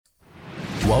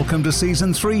Welcome to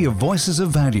Season 3 of Voices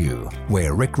of Value,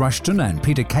 where Rick Rushton and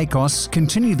Peter Kakos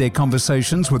continue their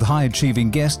conversations with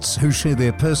high-achieving guests who share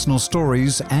their personal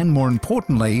stories and, more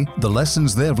importantly, the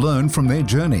lessons they've learned from their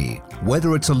journey.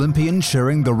 Whether it's Olympians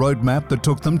sharing the roadmap that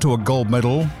took them to a gold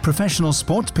medal, professional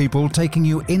sports people taking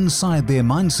you inside their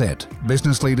mindset,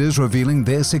 business leaders revealing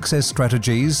their success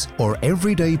strategies, or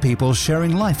everyday people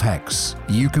sharing life hacks,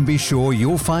 you can be sure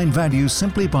you'll find value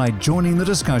simply by joining the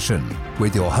discussion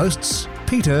with your hosts,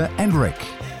 Peter and Rick.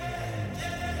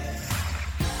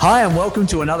 Hi, and welcome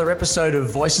to another episode of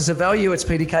Voices of Value. It's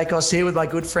Peter Kakos here with my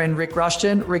good friend Rick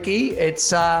Rushton. Ricky,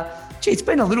 it's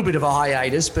been a little bit of a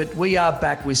hiatus, but we are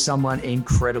back with someone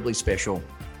incredibly special.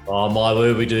 Oh, my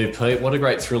word, we do, Pete. What a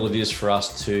great thrill it is for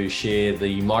us to share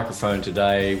the microphone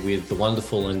today with the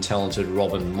wonderful and talented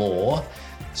Robyn Moore,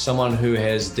 someone who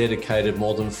has dedicated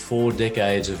more than 4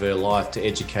 decades of her life to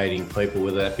educating people,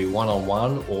 whether that be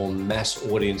one-on-one or mass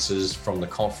audiences from the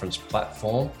conference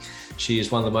platform. She is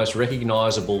one of the most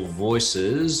recognisable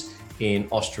voices in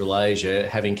Australasia,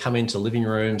 having come into living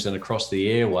rooms and across the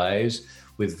airwaves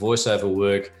with voiceover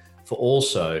work for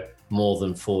also more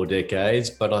than 4 decades.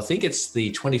 But I think it's the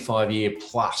 25-year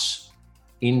plus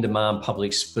in-demand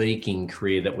public speaking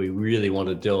career that we really want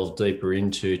to delve deeper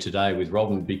into today with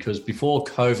Robyn, because before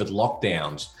COVID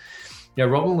lockdowns,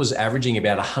 Robyn was averaging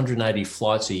about 180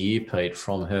 flights a year, Pete,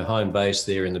 from her home base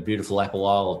there in the beautiful Apple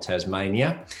Isle of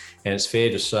Tasmania. And it's fair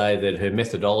to say that her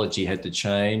methodology had to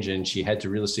change, and she had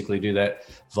to realistically do that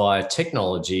via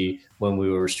technology when we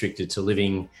were restricted to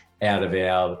living out of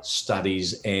our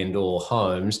studies and or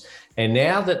homes. And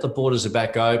now that the borders are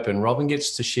back open, Robyn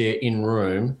gets to share in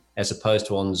room as opposed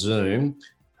to on Zoom,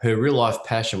 her real life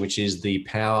passion, which is the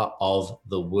power of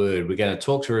the word. We're going to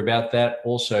talk to her about that,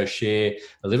 also share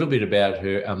a little bit about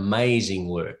her amazing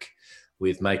work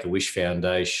with Make-A-Wish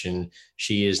Foundation.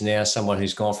 She is now someone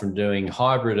who's gone from doing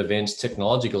hybrid events,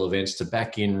 technological events, to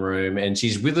back in room. And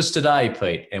she's with us today,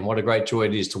 Pete. And what a great joy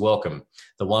it is to welcome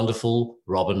the wonderful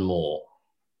Robyn Moore.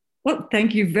 Well,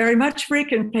 thank you very much,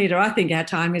 Rick and Peter. I think our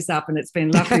time is up, and it's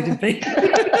been lovely to be.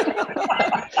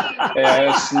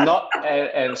 It's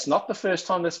not the first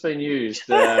time that's been used.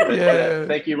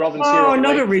 Thank you, Robyn. Oh,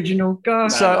 not original.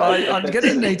 Gosh. So I'm going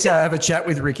to need to have a chat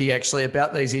with Ricky actually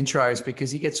about these intros, because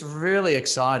he gets really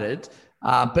excited.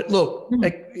 But look,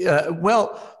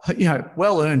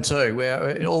 well earned too. Where,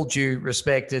 in all due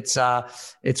respect,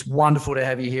 it's wonderful to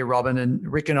have you here, Robyn.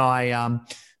 And Rick and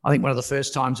I think one of the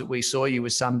first times that we saw you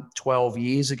was some 12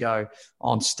 years ago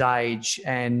on stage,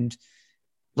 and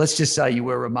let's just say you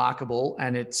were remarkable.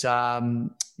 And it's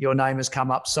your name has come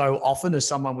up so often as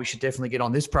someone we should definitely get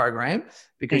on this program,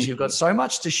 because you've got so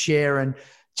much to share, and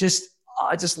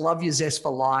I just love your zest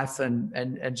for life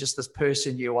and just this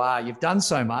person you are. You've done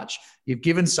so much, you've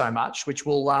given so much, which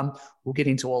we'll get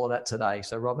into all of that today.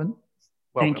 So Robyn,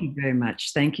 welcome. Thank you very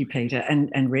much. Thank you, Peter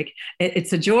and Rick.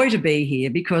 It's a joy to be here,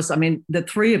 because, I mean, the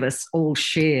three of us all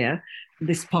share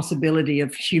this possibility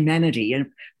of humanity and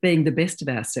being the best of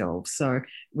ourselves. So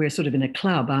we're sort of in a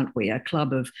club, aren't we? A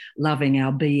club of loving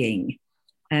our being.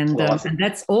 And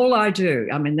that's all I do.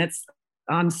 I mean,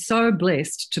 I'm so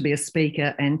blessed to be a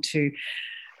speaker and to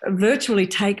virtually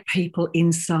take people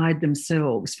inside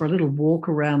themselves for a little walk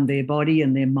around their body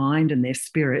and their mind and their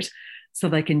spirit, so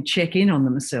they can check in on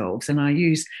themselves. And I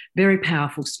use very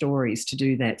powerful stories to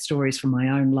do that, stories from my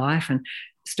own life and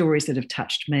stories that have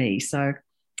touched me. So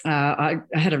I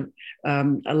had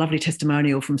a lovely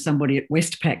testimonial from somebody at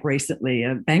Westpac recently,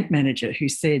 a bank manager, who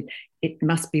said, it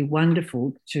must be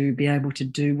wonderful to be able to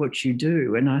do what you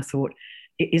do. And I thought,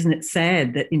 isn't it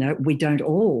sad that, we don't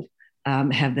all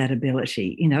have that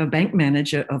ability? A bank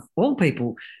manager, of all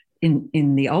people,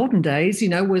 in the olden days,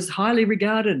 was highly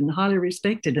regarded and highly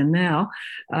respected. And now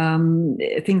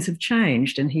things have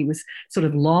changed, and he was sort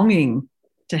of longing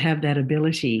to have that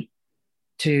ability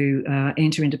to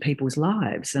enter into people's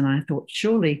lives. And I thought,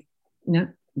 surely,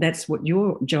 that's what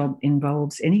your job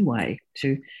involves anyway,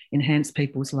 to enhance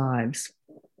people's lives.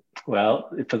 Well,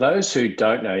 for those who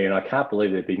don't know you, and I can't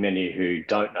believe there'd be many who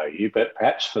don't know you, but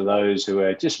perhaps for those who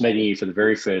are just meeting you for the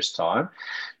very first time,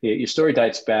 your story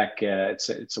dates back.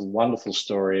 It's a wonderful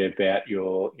story about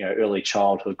your early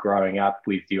childhood, growing up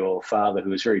with your father,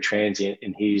 who was very transient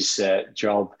in his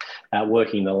job,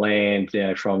 working the land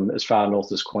from as far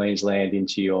north as Queensland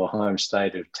into your home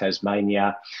state of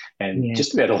Tasmania, and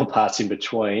just about all parts in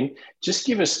between. Just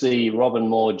give us the Robyn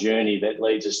Moore journey that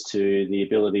leads us to the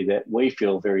ability that we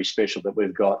feel very special, that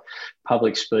we've got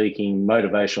public speaking,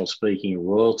 motivational speaking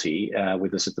royalty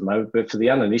with us at the moment. But for the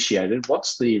uninitiated,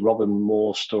 what's the Robyn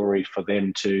Moore story for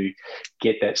them to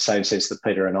get that same sense that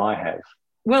Peter and I have?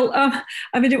 Well,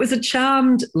 I mean, it was a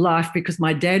charmed life because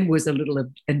my dad was a little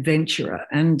adventurer,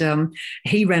 and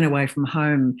he ran away from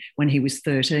home when he was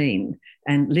 13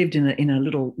 and lived in a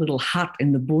little hut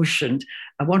in the bush. And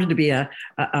I wanted to be a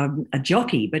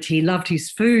jockey, but he loved his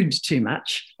food too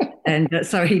much. And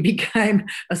so he became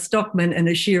a stockman and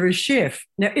a shearer's chef.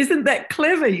 Now, isn't that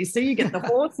clever? You see, you get the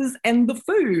horses and the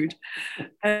food.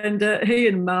 And he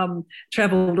and Mum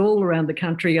travelled all around the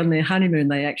country. On their honeymoon,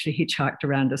 they actually hitchhiked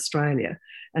around Australia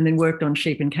and then worked on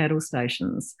sheep and cattle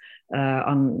stations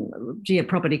on a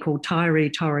property called Tyree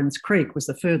Torrens Creek was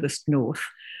the furthest north.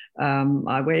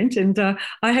 I went, and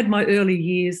I had my early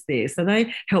years there. So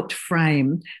they helped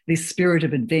frame this spirit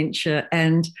of adventure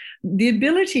and the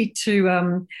ability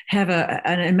to have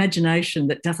an imagination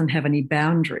that doesn't have any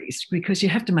boundaries, because you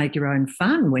have to make your own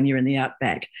fun when you're in the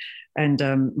outback.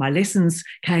 And my lessons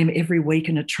came every week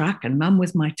in a truck, and Mum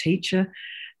was my teacher.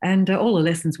 And all the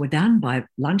lessons were done by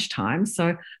lunchtime.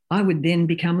 So I would then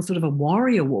become sort of a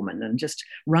warrior woman and just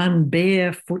run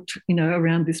barefoot,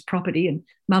 around this property. And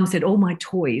Mum said all my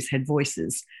toys had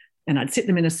voices. And I'd sit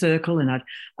them in a circle and I'd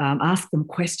ask them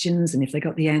questions. And if they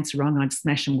got the answer wrong, I'd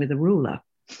smash them with a ruler.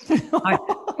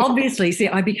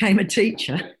 I became a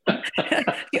teacher.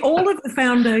 All of the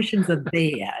foundations are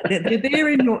there. They're there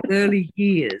in your early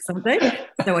years, aren't they?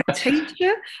 So a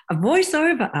teacher, a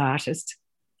voiceover artist,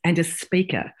 and a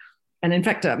speaker. And in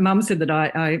fact, Mum said that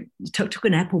I took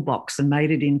an apple box and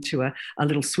made it into a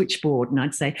little switchboard, and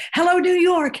I'd say, "Hello, New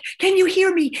York, can you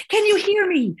hear me? Can you hear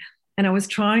me?" And I was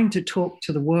trying to talk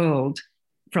to the world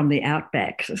from the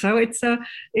outback. So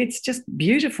it's just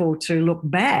beautiful to look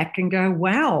back and go,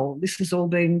 wow, this has all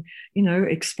been,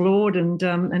 explored,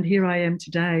 and here I am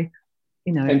today.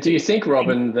 And do you think,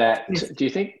 Robyn, that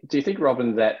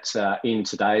in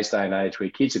today's day and age, where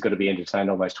kids have got to be entertained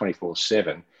almost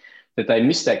 24/7, that they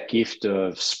miss that gift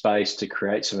of space to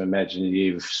create some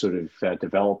imaginative sort of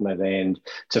development and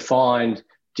to find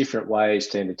different ways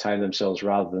to entertain themselves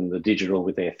rather than the digital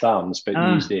with their thumbs, but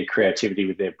use their creativity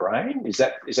with their brain? Is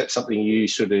that something you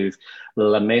sort of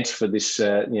lament for this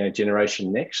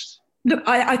generation next? Look,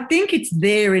 I think it's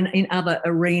there in other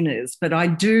arenas, but I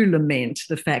do lament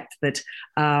the fact that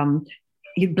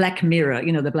Black Mirror,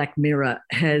 the Black Mirror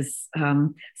has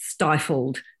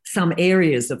stifled some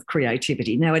areas of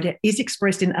creativity. Now, it is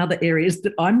expressed in other areas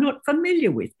that I'm not familiar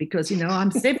with because,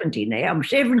 I'm 70 now. I'm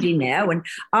 70 now, and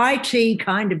IT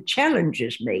kind of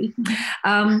challenges me.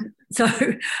 So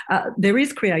there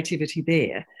is creativity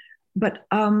there. But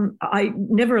I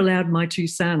never allowed my two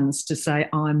sons to say,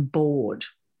 "I'm bored."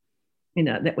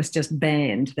 That was just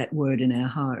banned, that word in our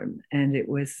home. And it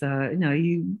was,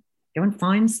 you go and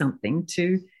find something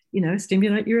to,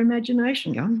 stimulate your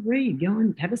imagination. Go and read, go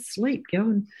and have a sleep, go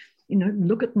and,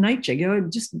 look at nature, go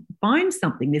and just find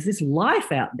something. There's this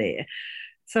life out there.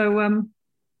 So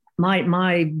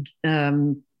my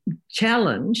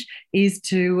challenge is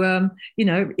to,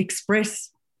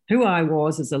 express who I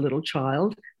was as a little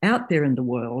child out there in the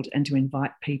world, and to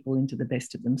invite people into the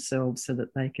best of themselves so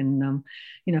that they can,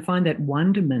 find that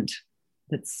wonderment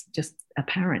that's just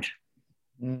apparent.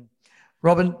 Mm.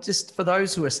 Robyn, just for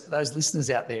those listeners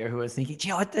out there who are thinking,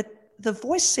 the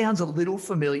voice sounds a little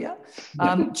familiar.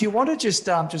 Do you want to just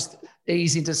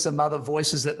ease into some other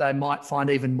voices that they might find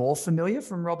even more familiar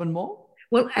from Robyn Moore?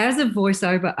 Well, as a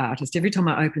voiceover artist, every time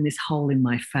I open this hole in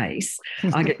my face,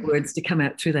 I get words to come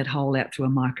out through that hole, out through a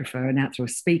microphone, out through a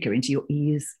speaker, into your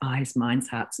ears, eyes, minds,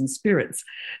 hearts, and spirits.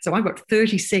 So I've got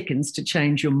 30 seconds to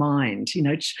change your mind,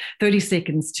 30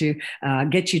 seconds to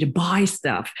get you to buy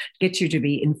stuff, get you to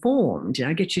be informed,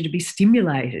 get you to be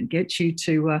stimulated, get you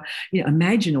to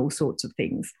imagine all sorts of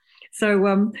things.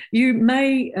 So you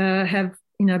may have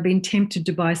been tempted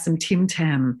to buy some Tim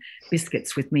Tam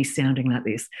biscuits with me sounding like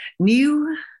this.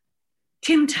 New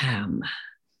Tim Tam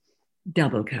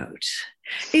double coat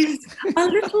is a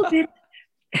little bit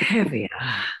heavier.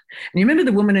 And you remember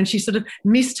the woman, and she sort of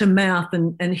missed her mouth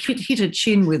and hit her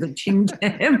chin with a Tim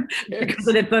Tam because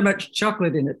it had so much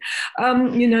chocolate in it.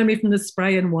 You know me from the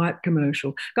spray and wipe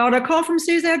commercial. Got a call from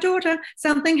Suze, our daughter.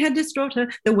 Something had distraught her.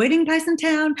 The wedding place in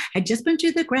town had just been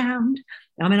to the ground.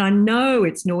 I mean, I know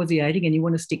it's nauseating and you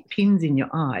want to stick pins in your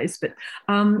eyes, but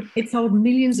it sold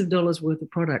millions of dollars worth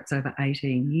of products over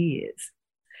 18 years.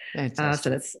 So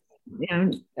that's,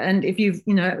 and if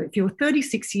if you're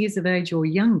 36 years of age or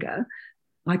younger,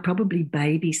 I probably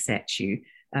babysat you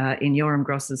in Yoram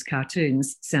Gross's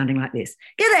cartoons sounding like this.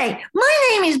 G'day, my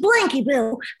name is Blanky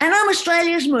Bill, and I'm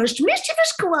Australia's most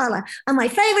mischievous koala, and my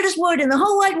favouriteest word in the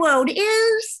whole wide world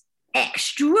is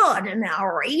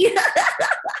extraordinary.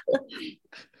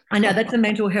 I know that's a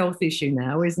mental health issue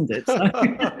now, isn't it? So,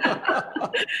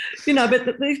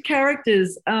 but these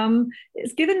characters,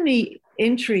 it's given me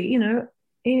entry,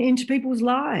 into people's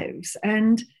lives,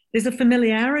 and there's a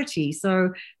familiarity.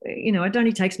 So, it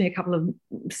only takes me a couple of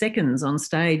seconds on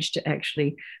stage to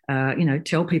actually,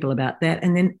 tell people about that.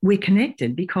 And then we're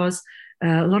connected because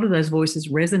a lot of those voices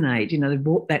resonate. They've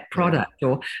bought that product,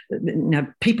 or,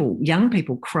 young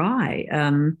people cry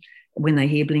when they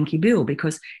hear Blinky Bill,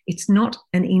 because it's not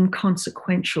an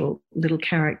inconsequential little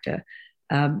character.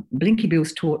 Blinky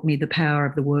Bill's taught me the power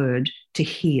of the word to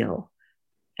heal.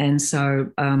 And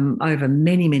so over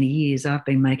many, many years, I've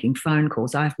been making phone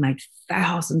calls. I've made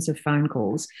thousands of phone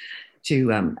calls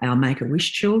to our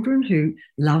Make-A-Wish children who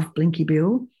love Blinky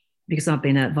Bill, because I've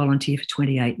been a volunteer for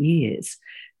 28 years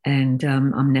and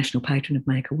I'm national patron of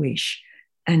Make-A-Wish.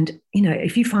 And,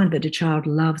 if you find that a child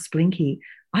loves Blinky,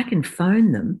 I can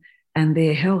phone them and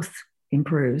their health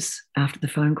improves after the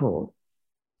phone call.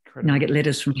 I get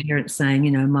letters from parents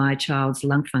saying, my child's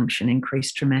lung function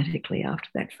increased dramatically after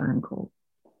that phone call.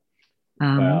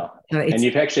 Wow. And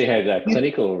you've actually had a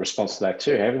clinical response to that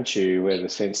too, haven't you? Where the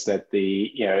sense that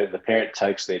the parent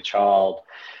takes their child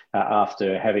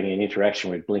after having an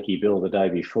interaction with Blinky Bill the day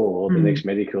before, the next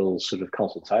medical sort of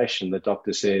consultation, the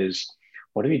doctor says,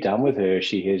 "What have you done with her?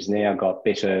 She has now got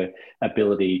better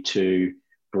ability to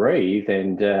breathe."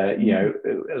 And,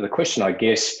 the question, I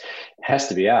guess, has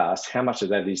to be asked, how much of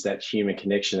that is that human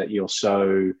connection that you're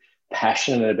so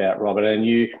passionate about, Robyn? And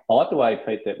I like the way,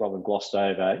 Pete, that Robyn glossed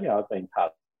over, I've been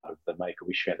part of the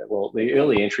Make-A-Wish Foundation. Well, the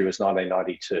early entry was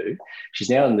 1992. She's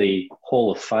now in the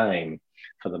Hall of Fame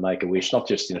for the Make-A-Wish, not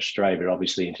just in Australia, but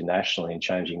obviously internationally, and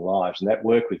changing lives. And that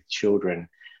work with children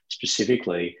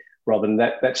specifically, Robyn,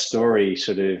 that story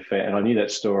sort of, and I knew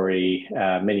that story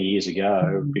many years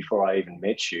ago before I even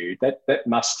met you, that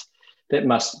must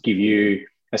give you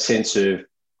a sense of,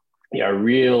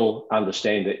 real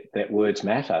understand that words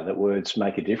matter, that words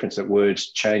make a difference, that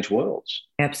words change worlds.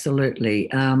 Absolutely.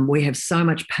 We have so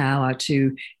much power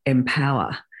to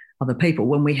empower other people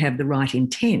when we have the right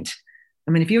intent.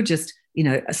 I mean, if you're just,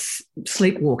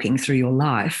 sleepwalking through your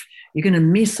life, you're going to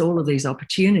miss all of these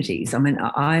opportunities. I mean,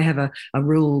 I have a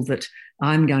rule that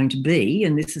I'm going to be,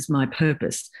 and this is my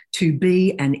purpose, to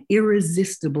be an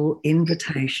irresistible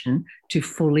invitation to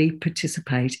fully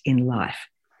participate in life.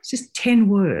 It's just 10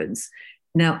 words.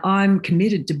 Now, I'm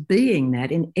committed to being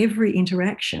that in every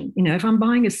interaction. If I'm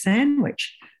buying a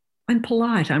sandwich, I'm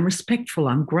polite, I'm respectful,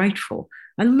 I'm grateful.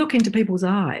 I look into people's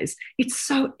eyes. It's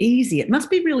so easy. It must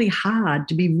be really hard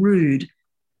to be rude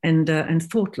and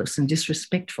thoughtless and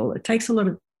disrespectful. It takes a lot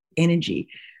of energy.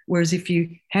 Whereas if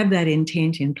you have that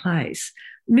intent in place,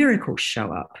 miracles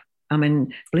show up. I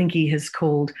mean, Blinky has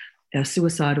called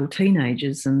suicidal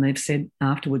teenagers, and they've said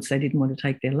afterwards they didn't want to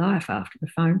take their life after the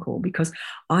phone call, because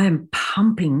I am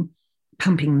pumping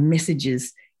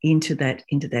messages into that,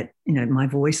 my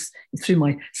voice through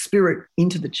my spirit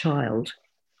into the child.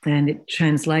 And it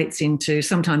translates into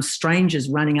sometimes strangers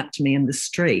running up to me in the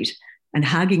street and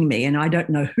hugging me, and I don't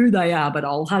know who they are, but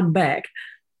I'll hug back.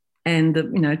 And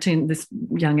this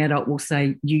young adult will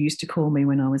say, "You used to call me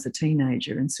when I was a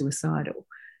teenager and suicidal."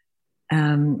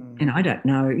 And I don't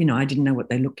know, I didn't know what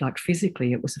they looked like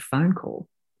physically. It was a phone call.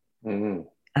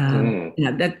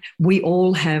 That we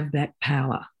all have that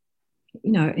power.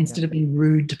 Instead of being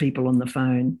rude to people on the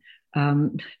phone,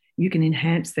 you can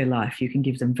enhance their life. You can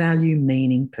give them value,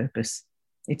 meaning, purpose.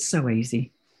 It's so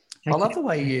easy. I love the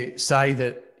way you say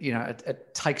that,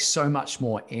 it takes so much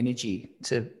more energy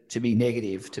to be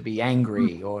negative, to be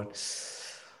angry, or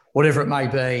whatever it may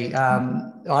be.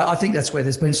 I think that's where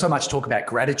there's been so much talk about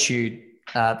gratitude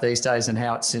these days, and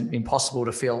how it's impossible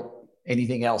to feel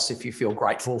anything else if you feel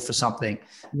grateful for something.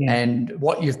 Yeah. And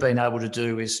what you've been able to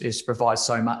do is provide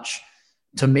so much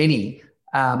to many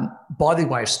by the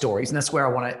way of stories. And that's where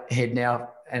I want to head now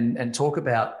and talk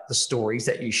about the stories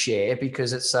that you share,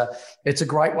 because it's a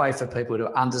great way for people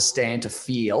to understand, to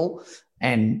feel,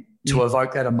 and to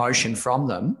evoke that emotion from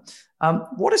them.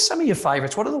 What are some of your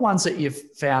favourites? What are the ones that you've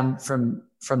found from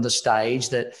the stage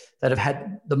that have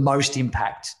had the most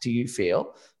impact, do you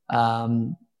feel?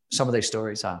 Some of these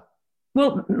stories are.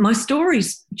 Well, my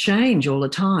stories change all the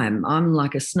time. I'm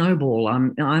like a snowball.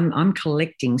 I'm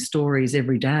collecting stories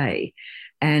every day.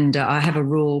 And I have a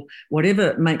rule: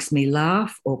 whatever makes me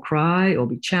laugh or cry or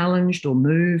be challenged or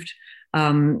moved,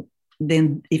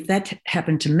 then if that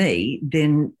happened to me,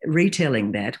 then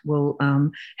retelling that will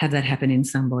have that happen in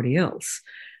somebody else.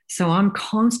 So I'm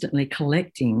constantly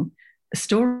collecting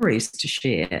stories to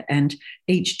share, and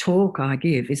each talk I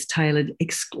give is tailored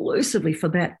exclusively for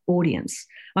that audience.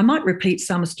 I might repeat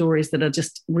some stories that are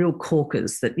just real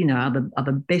corkers that, you know, are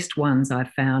the best ones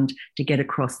I've found to get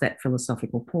across that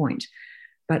philosophical point.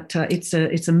 But it's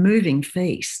a moving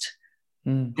feast.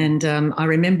 And I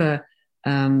remember,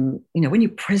 you know, when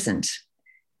you're present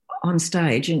on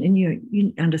stage, and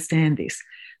you understand this,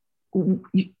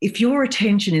 if your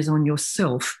attention is on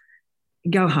yourself,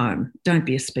 go home, don't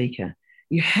be a speaker.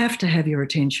 You have to have your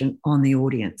attention on the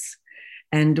audience.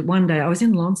 And one day I was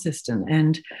in Launceston,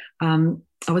 and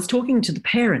I was talking to the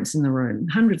parents in the room,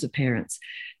 hundreds of parents,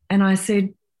 and I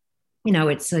said, you know,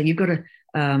 it's you've got to,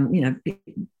 you know,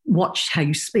 watch how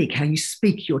you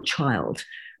speak your child.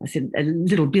 I said, a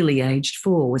little Billy, aged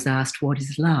 4, was asked, what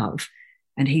is love?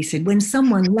 And he said, when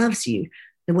someone loves you,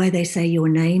 the way they say your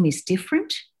name is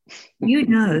different, you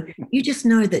just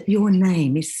know that your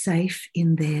name is safe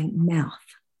in their mouth.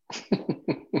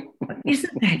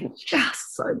 Isn't that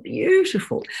just so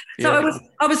beautiful? So Yeah.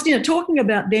 I was, you know, talking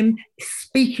about them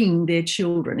speaking their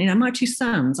children. You know, my 2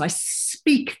 sons, I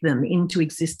speak them into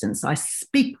existence. I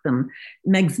speak them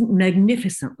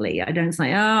magnificently. I don't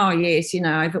say, oh yes, you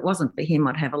know, if it wasn't for him,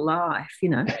 I'd have a life. You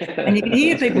know, and you can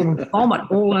hear people vomit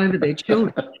all over their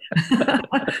children.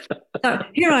 So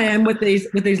here I am with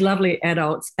these lovely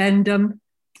adults, and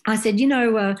I said, you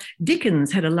know,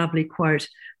 Dickens had a lovely quote.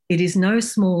 It is no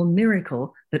small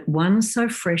miracle that one so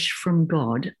fresh from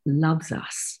God loves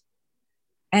us.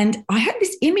 And I had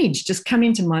this image just come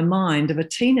into my mind of a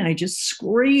teenager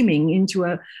screaming into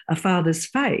a father's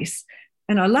face.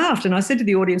 And I laughed, and I said to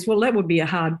the audience, well, that would be a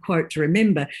hard quote to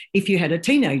remember if you had a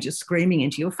teenager screaming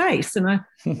into your face. And I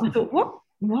thought,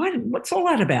 what's all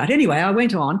that about? Anyway, I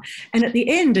went on, and at the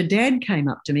end, a dad came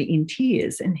up to me in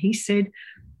tears, and he said,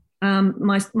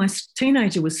 my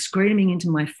teenager was screaming into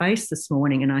my face this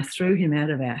morning, and I threw him out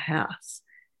of our house.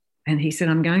 And he said,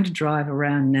 I'm going to drive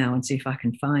around now and see if I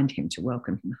can find him to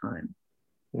welcome him home.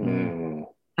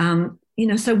 You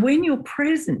know, so when you're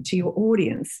present to your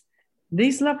audience,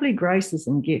 these lovely graces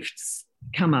and gifts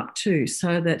come up too,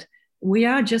 so that we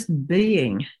are just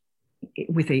being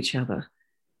with each other.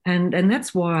 And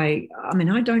that's why, I mean,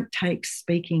 I don't take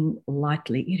speaking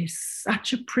lightly. It is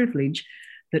such a privilege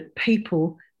that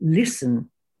people listen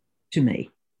to me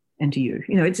and to you.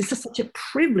 You know, it's just such a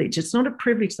privilege. It's not a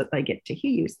privilege that they get to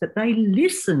hear you, it's that they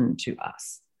listen to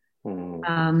us.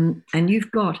 And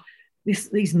you've got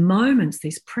these moments,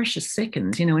 these precious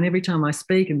seconds, you know, and every time I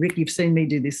speak, and Rick, you've seen me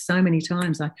do this so many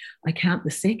times, I count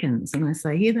the seconds and I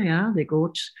say, here they are, they're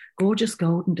gorgeous,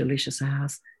 golden, delicious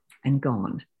hours, and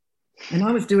gone. And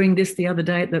I was doing this the other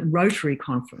day at the Rotary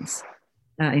Conference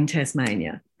in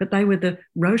Tasmania, but they were the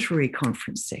Rotary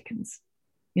Conference seconds.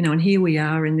 You know, and here we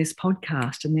are in this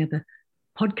podcast, and they're the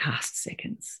podcast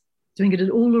seconds. Doing it at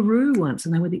Uluru once,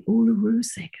 and they were the Uluru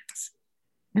seconds.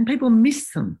 And people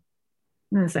miss them.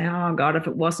 And they say, oh, God, if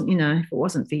it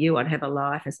wasn't for you, I'd have a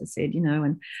life, as I said, you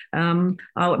know, and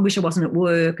I wish I wasn't at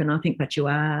work, and I think, but you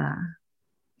are.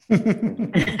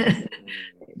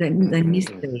 They miss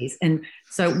these. And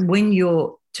so when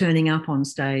you're turning up on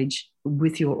stage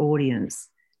with your audience,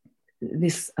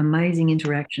 this amazing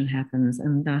interaction happens.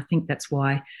 And I think that's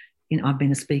why, you know, I've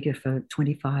been a speaker for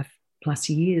 25 plus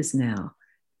years now,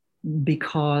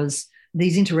 because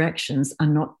these interactions are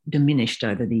not diminished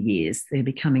over the years. They're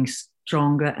becoming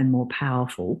stronger and more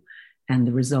powerful, and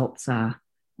the results are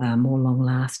more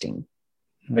long-lasting.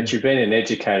 But you've been an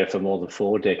educator for more than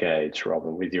 4 decades,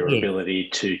 Robyn, with your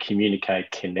ability to communicate,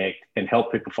 connect, and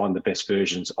help people find the best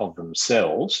versions of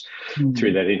themselves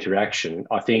through that interaction.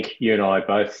 I think you and I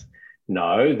both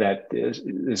know that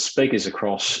there's speakers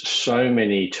across so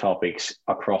many topics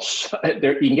across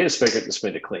there. You can get a speaker at the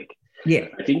speed of click. Yeah.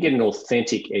 If you can get an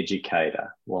authentic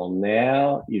educator, well,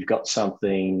 now you've got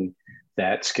something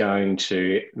that's going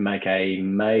to make a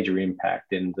major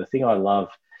impact. And the thing I love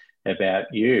about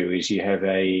you is you have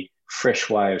a fresh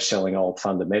way of selling old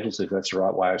fundamentals, if that's the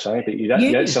right way of saying it. But you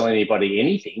don't sell anybody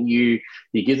anything. You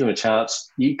give them a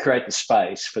chance. You create the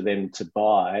space for them to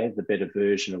buy the better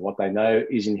version of what they know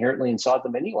is inherently inside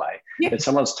them anyway. Yeah. But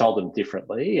someone's told them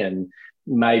differently, and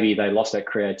maybe they lost that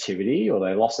creativity or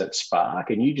they lost that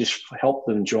spark, and you just help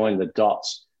them join the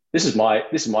dots. This is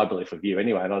my belief of you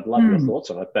anyway, and I'd love your thoughts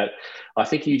on it. But I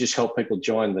think you just help people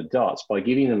join the dots by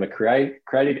giving them a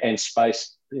creative and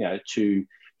space, you know, to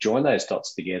join those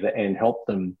dots together and help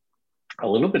them a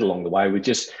little bit along the way with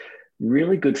just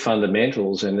really good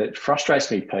fundamentals. And it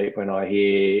frustrates me, Pete, when I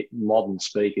hear modern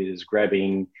speakers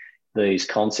grabbing these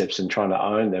concepts and trying to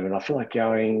own them. And I feel like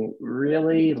going,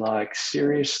 really? Like,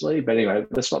 seriously? But anyway,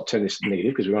 let's not turn this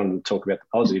negative because we wanted to talk about the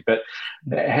positive. But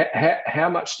how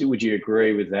much would you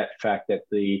agree with that fact that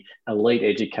the elite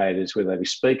educators, whether they be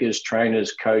speakers,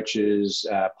 trainers, coaches,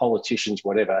 politicians,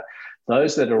 whatever,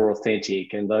 those that are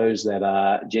authentic and those that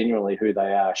are genuinely who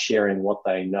they are, sharing what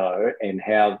they know and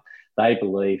how they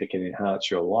believe it can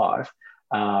enhance your life,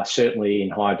 certainly in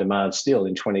high demand still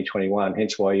in 2021,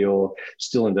 hence why you're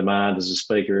still in demand as a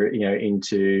speaker,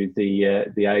 into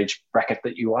the age bracket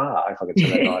that you are, if I could say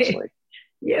that nicely.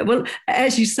 Yeah, well,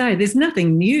 as you say, there's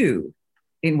nothing new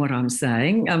in what I'm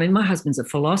saying. I mean, my husband's a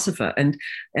philosopher, and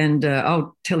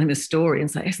I'll tell him a story and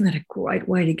say, isn't that a great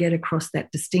way to get across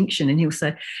that distinction? And he'll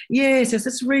say, yes, I was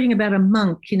just reading about a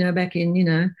monk, back in,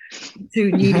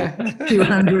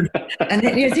 200. And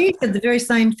then, yes, he said the very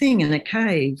same thing in a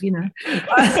cave,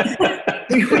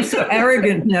 We're so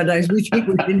arrogant nowadays. We think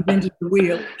we've invented the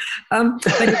wheel. But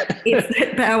it's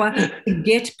that power to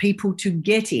get people to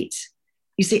get it.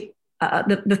 You see,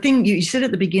 the thing you said at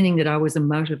the beginning that I was a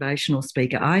motivational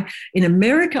speaker. In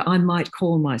America, I might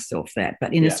call myself that,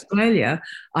 but in Australia,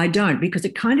 I don't, because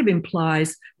it kind of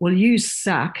implies, well, you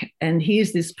suck, and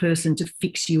here's this person to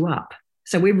fix you up.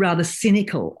 So we're rather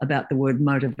cynical about the word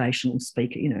motivational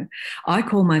speaker. I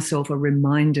call myself a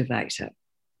reminder-vator.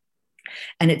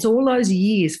 And it's all those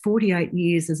years, 48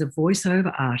 years as a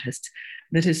voiceover artist,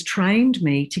 that has trained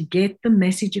me to get the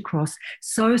message across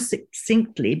so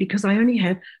succinctly, because I only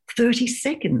have 30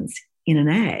 seconds in an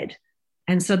ad.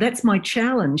 And so that's my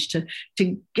challenge,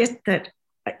 to get that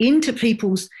into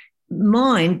people's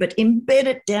mind, but embed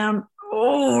it down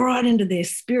right into their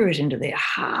spirit, into their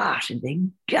heart, into their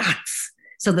guts,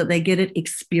 so that they get it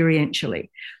experientially.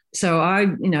 So I,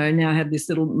 now have this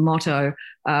little motto,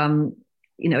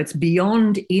 it's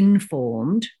beyond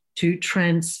informed to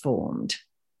transformed.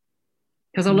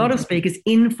 Because a lot of speakers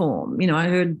inform. I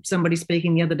heard somebody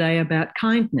speaking the other day about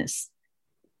kindness,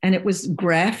 and it was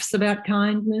graphs about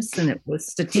kindness, and it was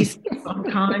statistics on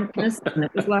kindness, and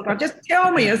it was like, just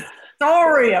tell me a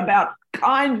story about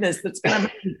kindness that's going to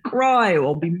make me cry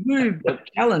or be moved or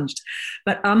challenged.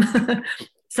 But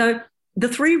so the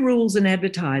 3 rules in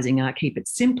advertising are: keep it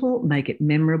simple, make it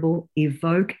memorable,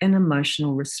 evoke an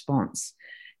emotional response.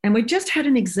 And we just had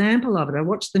an example of it. I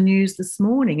watched the news this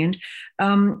morning, and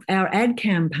our ad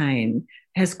campaign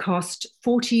has cost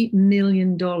 $40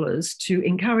 million to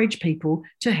encourage people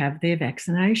to have their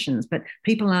vaccinations, but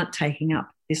people aren't taking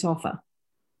up this offer.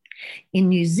 In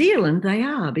New Zealand, they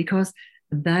are, because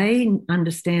they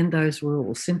understand those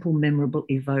rules: simple, memorable,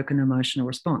 evoke an emotional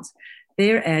response.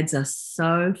 Their ads are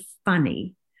so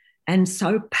funny and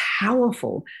so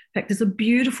powerful. In fact, there's a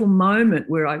beautiful moment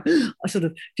where I sort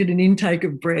of did an intake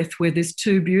of breath, where there's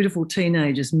 2 beautiful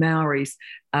teenagers, Maoris,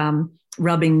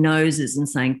 rubbing noses and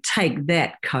saying, "Take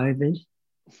that, COVID."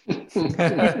 Take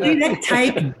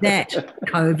that,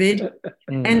 COVID.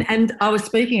 And I was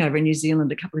speaking over in New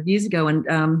Zealand a couple of years ago,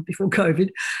 and before COVID,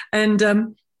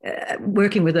 and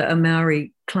working with a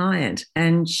Maori client,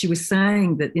 and she was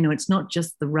saying that it's not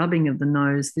just the rubbing of the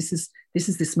nose. This is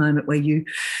this moment where you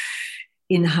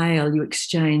inhale, you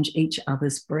exchange each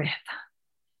other's breath.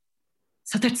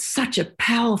 So that's such a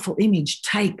powerful image.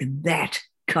 Take that,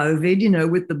 COVID,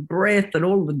 with the breath and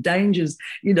all the dangers,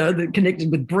 that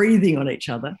connected with breathing on each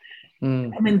other.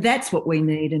 I mean, that's what we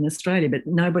need in Australia, but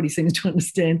nobody seems to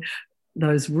understand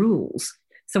those rules.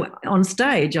 So on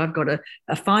stage, I've got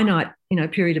a finite,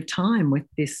 period of time with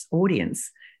this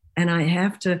audience, and I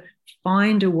have to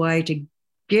find a way to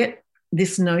get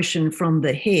this notion from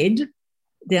the head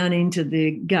down into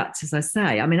the guts, as I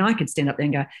say. I mean, I could stand up there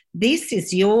and go, "This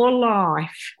is your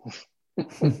life.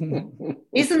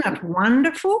 Isn't it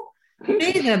wonderful?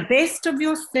 Be the best of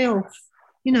yourself."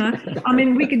 I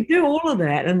mean, we could do all of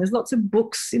that. And there's lots of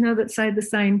books, that say the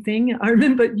same thing. I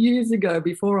remember years ago,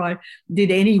 before I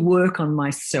did any work on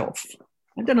myself,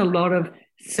 I've done a lot of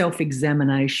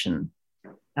self-examination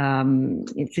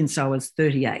since I was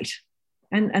 38.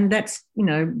 And that's,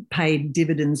 paid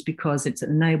dividends, because it's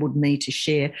enabled me to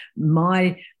share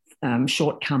my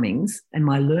shortcomings and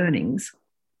my learnings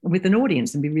with an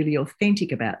audience and be really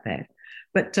authentic about that.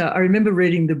 But I remember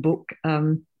reading the book,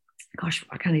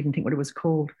 I can't even think what it was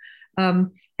called.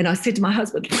 And I said to my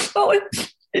husband,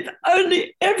 if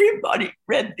only everybody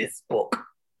read this book.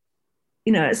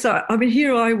 So, I mean,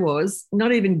 here I was,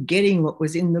 not even getting what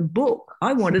was in the book.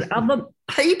 I wanted other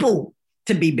people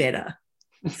to be better.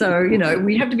 So,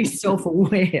 we have to be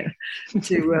self-aware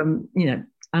to,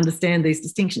 understand these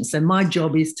distinctions. So my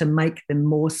job is to make them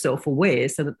more self-aware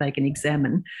so that they can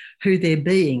examine who they're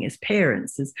being as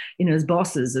parents, as, as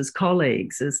bosses, as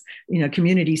colleagues, as,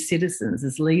 community citizens,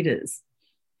 as leaders.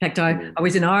 In fact, I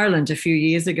was in Ireland a few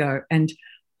years ago and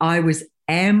I was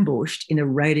ambushed in a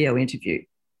radio interview.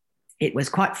 It was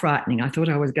quite frightening. I thought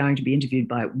I was going to be interviewed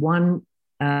by one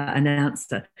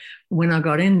announcer. When I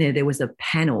got in there was a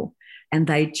panel and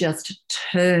they just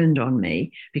turned on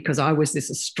me because I was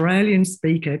this Australian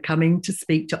speaker coming to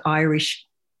speak to Irish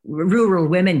rural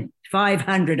women,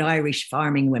 500 Irish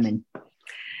farming women.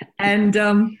 And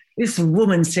this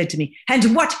woman said to me,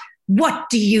 and what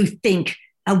do you think,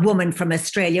 a woman from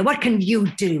Australia, what can you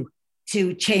do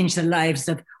to change the lives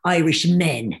of Irish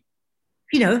men?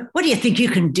 What do you think you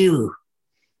can do?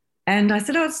 And I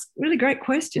said, oh, it's a really great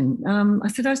question. I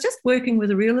said, I was just working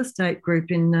with a real estate group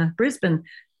in Brisbane.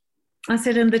 I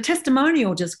said, and the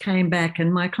testimonial just came back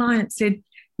and my client said,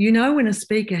 when a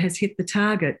speaker has hit the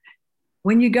target,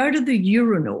 when you go to the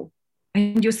urinal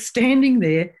and you're standing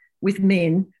there with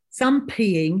men, some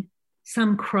peeing,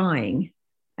 some crying,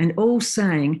 and all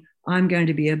saying, I'm going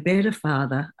to be a better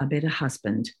father, a better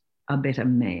husband, a better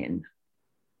man.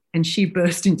 And she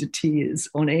burst into tears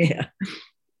on air.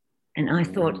 And I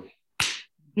thought,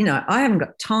 I haven't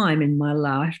got time in my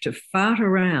life to fart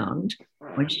around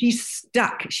when she's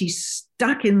stuck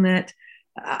in that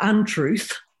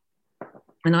untruth.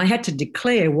 And I had to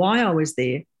declare why I was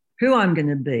there, who I'm going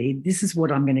to be. This is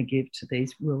what I'm going to give to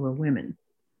these rural women.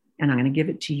 And I'm going to give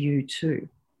it to you too.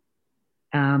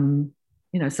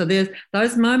 So there's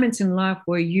those moments in life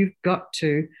where you've got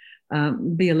to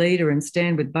be a leader and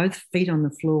stand with both feet on the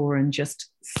floor and just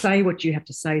say what you have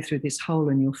to say through this hole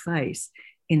in your face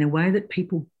in a way that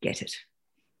people get it.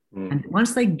 And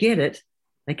once they get it,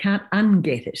 they can't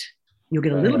unget it. You'll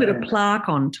get a little bit of plaque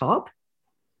on top,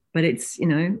 but it's,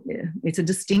 it's a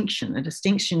distinction. A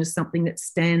distinction is something that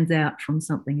stands out from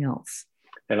something else.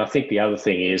 And I think the other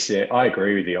thing is that I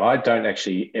agree with you. I don't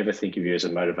actually ever think of you as a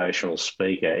motivational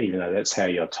speaker, even though that's how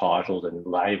you're titled and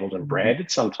labelled and branded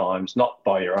sometimes, not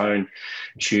by your own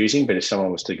choosing, but if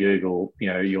someone was to Google,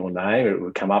 your name, it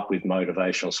would come up with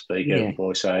motivational speaker,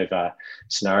 voiceover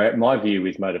scenario. My view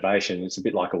with motivation, it's a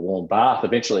bit like a warm bath.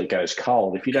 Eventually it goes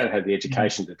cold. If you don't have the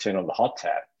education to turn on the hot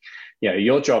tap,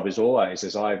 your job is always,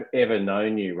 as I've ever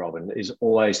known you, Robyn, is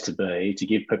always to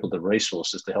give people the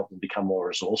resources to help them become more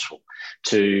resourceful,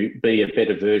 to be a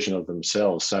better version of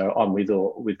themselves. So I'm with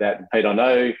that. And Pete, I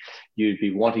know you'd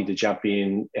be wanting to jump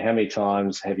in. How many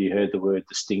times have you heard the word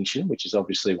distinction, which is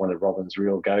obviously one of Robyn's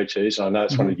real go-tos? I know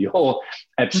it's one of your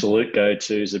absolute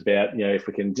go-tos about, if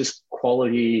we can just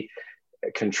quality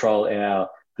control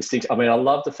our distinction. I mean, I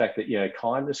love the fact that,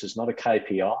 kindness is not a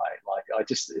KPI.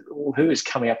 Who is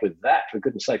coming up with that? For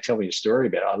goodness sake, tell me a story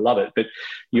about it. I love it. But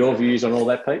your views on all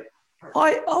that, Pete?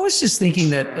 I was just thinking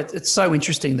that it's so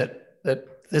interesting that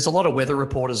there's a lot of weather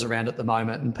reporters around at the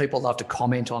moment and people love to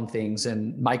comment on things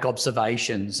and make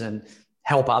observations and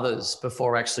help others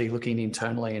before actually looking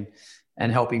internally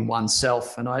and helping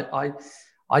oneself. And I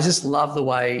just love the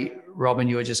way, Robyn,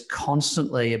 you are just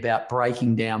constantly about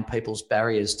breaking down people's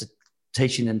barriers, to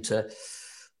teaching them to,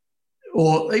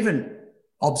 or even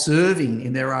observing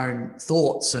in their own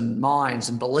thoughts and minds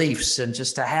and beliefs, and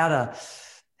just to how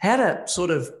to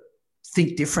sort of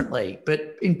think differently.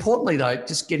 But importantly, though,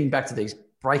 just getting back to these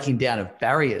breaking down of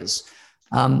barriers,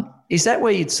 is that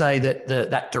where you'd say that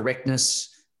that directness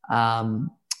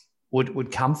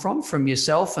would come from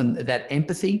yourself, and that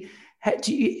empathy?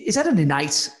 Is that an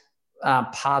innate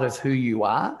part of who you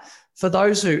are? For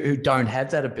those who don't have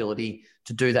that ability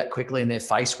to do that quickly and they're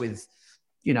faced with,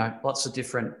 lots of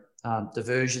different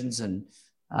diversions and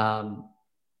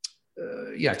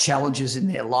challenges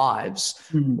in their lives.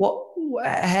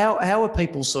 How are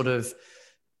people sort of?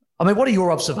 I mean, what are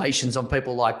your observations on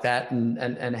people like that,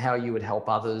 and how you would help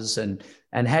others, and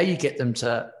how you get them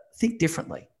to think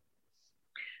differently?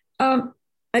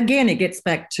 Again, it gets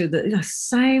back to the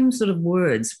same sort of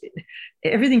words.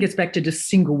 Everything gets back to just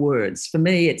single words. For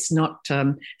me, it's not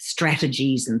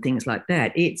strategies and things like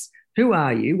that. It's who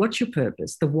are you? What's your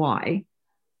purpose? The why?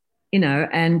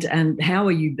 And how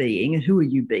are you being, and who are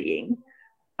you being,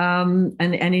 and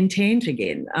intent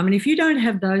again. I mean, if you don't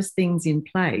have those things in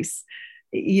place,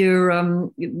 you're a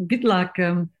bit like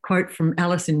a quote from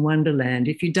Alice in Wonderland.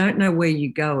 If you don't know where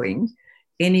you're going,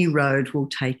 any road will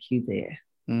take you there.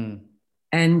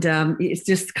 And it's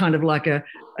just kind of like a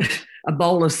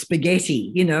bowl of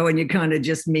spaghetti, and you're kind of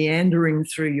just meandering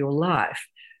through your life.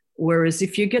 Whereas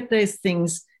if you get those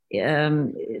things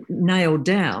nailed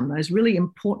down, those really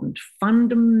important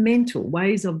fundamental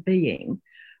ways of being,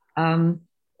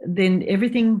 then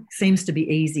everything seems to be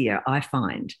easier, I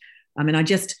find. I mean, I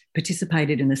just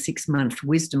participated in a 6-month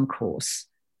wisdom course,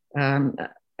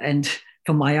 and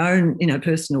for my own,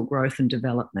 personal growth and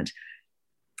development.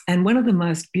 And one of the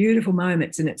most beautiful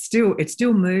moments, and it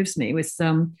still moves me, was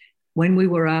when we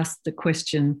were asked the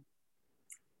question,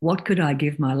 what could I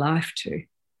give my life to?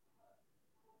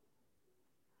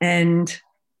 And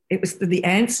it was the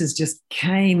answers just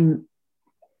came.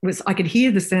 I could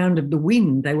hear the sound of the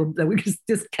wind. They were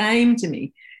just came to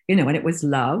me, and it was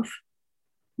love,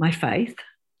 my faith,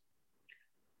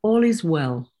 all is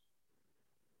well.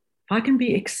 If I can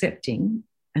be accepting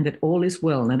and that all is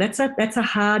well. Now that's a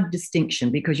hard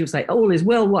distinction, because you'll say all is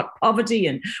well, what, poverty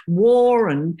and war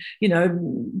and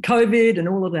COVID and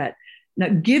all of that. Now,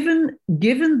 given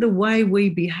the way we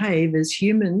behave as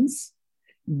humans,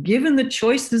 given the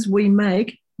choices we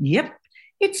make, yep,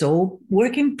 it's all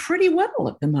working pretty well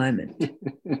at the moment.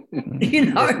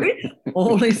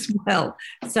 All is well.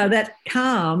 So that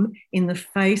calm in the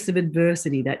face of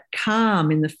adversity, that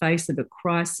calm in the face of a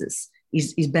crisis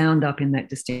is bound up in that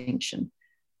distinction.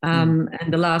 And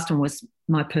the last one was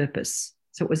my purpose.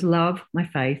 So it was love, my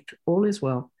faith, all is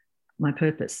well, my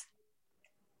purpose.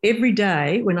 Every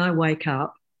day when I wake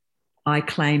up, I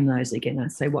claim those again. I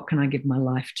say, what can I give my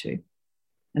life to?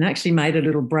 And I actually made a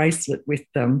little bracelet with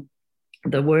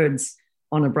the words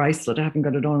on a bracelet. I haven't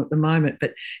got it on at the moment,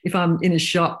 but if I'm in a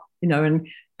shop, and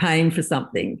paying for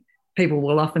something, people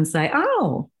will often say,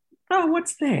 oh,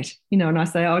 what's that? And I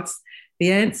say, it's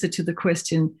the answer to the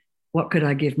question, what could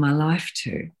I give my life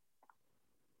to?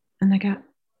 And they go,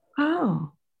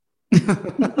 oh.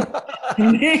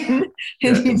 and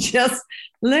you just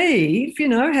leave,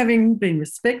 having been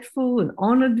respectful and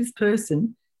honoured this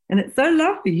person. And it's so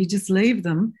lovely. You just leave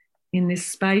them in this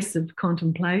space of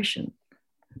contemplation.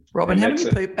 Robyn,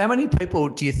 how many people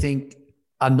do you think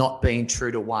are not being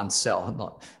true to oneself?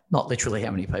 Not literally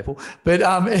how many people, but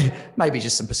maybe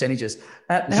just some percentages.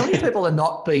 How many people are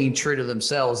not being true to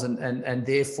themselves and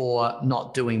therefore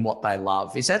not doing what they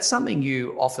love? Is that something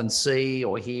you often see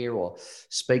or hear or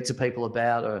speak to people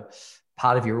about, or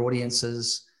part of your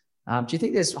audiences? Do you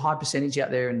think there's a high percentage out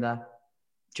there in the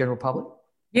general public?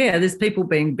 Yeah, there's people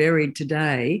being buried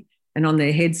today, and on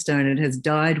their headstone it has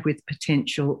died with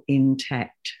potential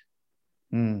intact.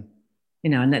 And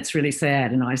that's really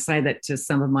sad. And I say that to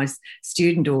some of my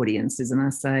student audiences, and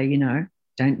I say,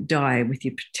 don't die with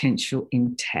your potential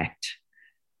intact.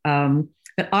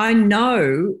 But I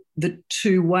know the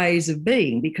two ways of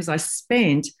being, because I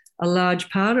spent a large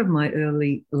part of my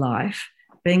early life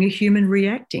being a human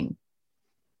reacting.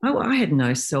 I had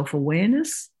no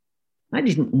self-awareness. I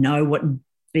didn't know what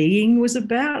being was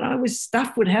about.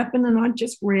 Stuff would happen and I'd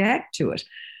just react to it.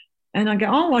 And I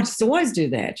go, I just always do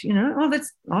that. I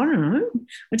don't know.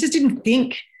 I just didn't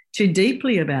think too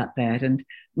deeply about that. And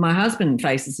my husband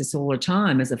faces this all the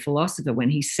time as a philosopher. When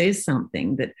he says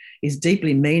something that is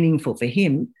deeply meaningful for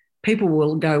him, people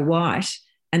will go white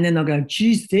and then they'll go,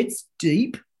 geez, that's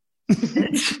deep.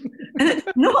 and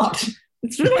it's not.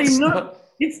 It's really not.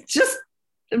 It's just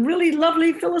a really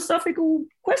lovely philosophical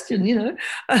question,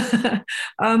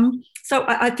 So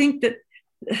I think that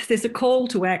there's a call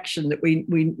to action that we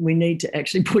need to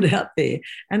actually put out there,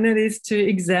 and that is to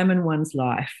examine one's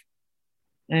life.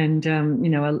 And,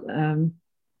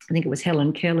 I think it was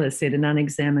Helen Keller said, an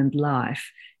unexamined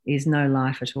life is no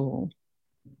life at all.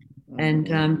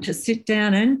 And to sit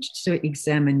down and to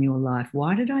examine your life.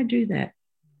 Why did I do that?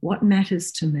 What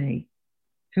matters to me?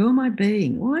 Who am I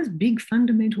being? All those big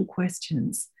fundamental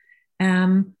questions.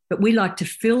 But we like to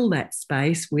fill that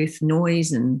space with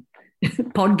noise and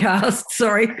podcasts.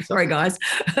 Sorry, guys.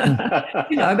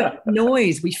 But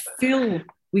noise.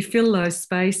 We fill those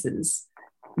spaces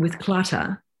with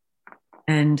clutter,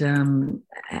 and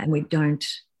we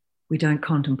don't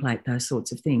contemplate those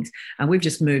sorts of things. And we've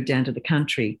just moved down to the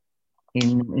country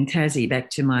in Tassie, back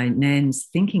to my nan's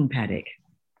thinking paddock,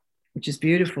 which is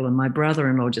beautiful. And my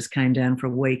brother-in-law just came down for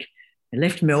a week. He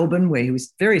left Melbourne, where he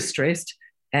was very stressed,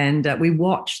 and we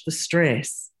watched the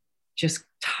stress just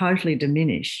totally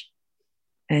diminish.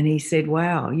 And he said,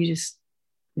 wow, you just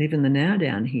live in the now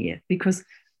down here, because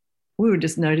we were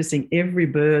just noticing every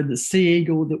bird, the sea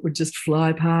eagle that would just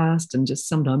fly past and just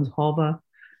sometimes hover,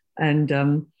 and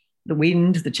the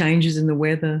wind, the changes in the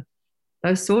weather,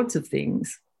 those sorts of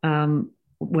things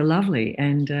were lovely.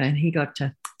 And he got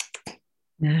to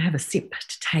have a sip,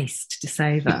 to taste, to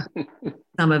savour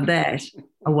some of that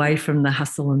away from the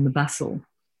hustle and the bustle.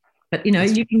 But,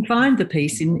 you can find the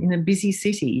peace in a busy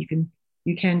city.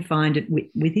 You can find it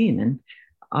within. And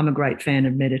I'm a great fan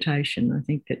of meditation. I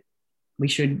think that we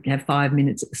should have 5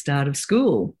 minutes at the start of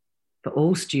school for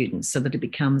all students, so that it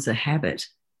becomes a habit,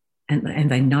 and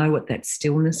they know what that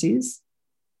stillness is,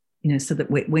 so that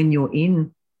when you're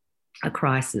in a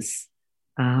crisis,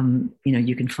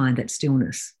 you can find that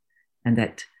stillness and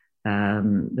that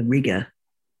the rigour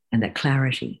and that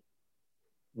clarity.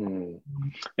 Mm.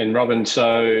 And Robyn,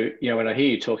 so, when I hear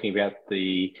you talking about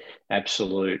the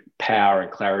absolute power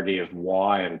and clarity of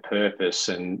why and purpose,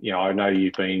 and, I know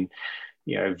you've been,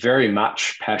 very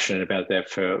much passionate about that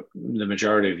for the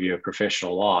majority of your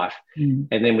professional life. Mm.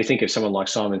 And then we think of someone like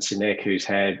Simon Sinek, who's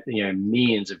had,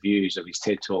 millions of views of his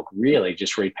TED Talk, really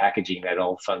just repackaging that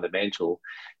old fundamental.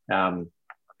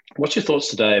 What's your thoughts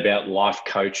today about life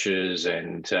coaches?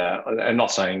 And I'm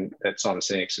not saying that Simon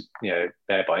Sinek's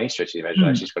bad by any stretch of the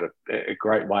imagination. He's got a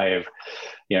great way of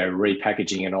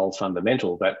repackaging an old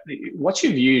fundamental. But what's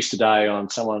your views today on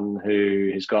someone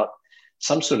who has got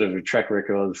some sort of a track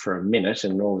record for a minute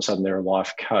and all of a sudden they're a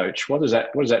life coach? What does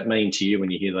that mean to you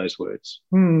when you hear those words?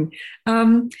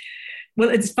 Well,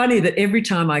 it's funny that every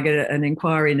time I get an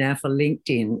inquiry now for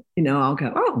LinkedIn, I'll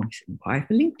go, oh, it's an inquiry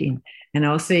for LinkedIn. And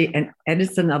I'll see, and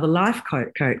it's another life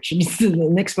coach. And the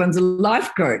next one's a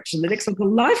life coach. And the next one's a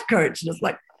life coach. And it's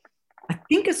like, I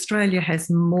think Australia has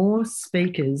more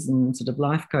speakers and sort of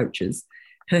life coaches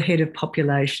per head of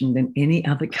population than any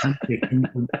other country in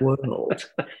the world.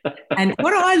 And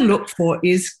what I look for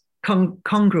is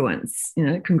congruence,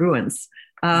 congruence.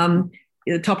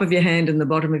 The top of your hand and the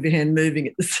bottom of your hand moving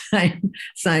at the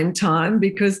same time,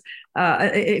 because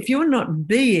if you're not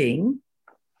being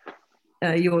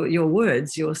your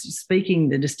words, you're speaking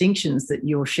the distinctions that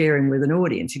you're sharing with an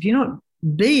audience. If you're not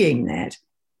being that,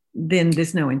 then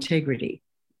there's no integrity.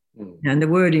 And the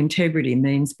word integrity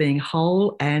means being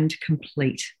whole and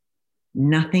complete,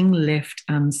 nothing left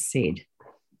unsaid.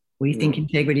 We think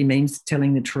integrity means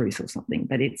telling the truth or something,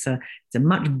 but it's a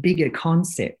much bigger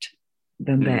concept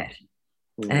than that.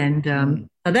 And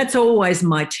that's always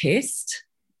my test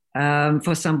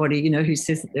for somebody, who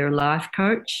says that they're a life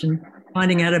coach, and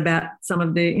finding out about some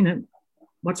of their,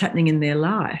 what's happening in their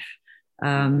life.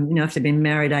 If they've been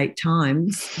married 8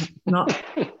 times,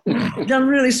 doesn't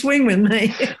really swing with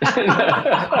me.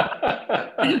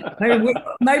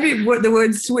 maybe the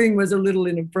word swing was a little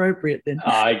inappropriate then.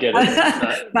 I get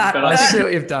it. But I see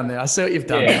what you've done there. I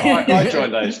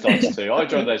joined those dots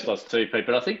too. Pete.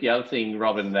 But I think the other thing,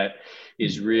 Robyn, that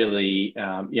is really,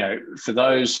 for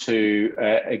those who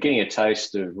are getting a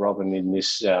taste of Robyn in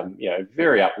this,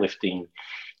 very uplifting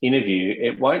interview,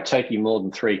 it won't take you more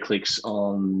than 3 clicks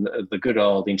on the good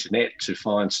old internet to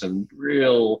find some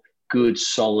real good,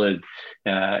 solid,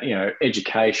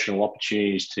 educational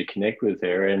opportunities to connect with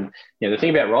her. And the thing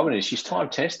about Robyn is she's time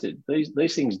tested.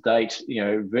 These things date,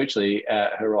 virtually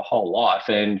her whole life,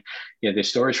 and there's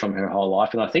stories from her whole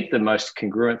life. And I think the most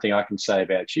congruent thing I can say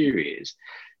about you is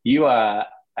you are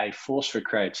a force for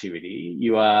creativity.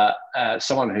 You are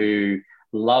someone who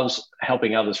loves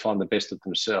helping others find the best of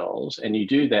themselves, and you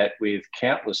do that with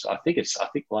countless. I think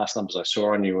the last numbers I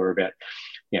saw on you were about,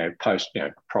 post,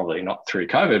 probably not through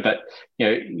COVID, but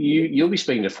you'll be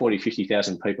speaking to 40,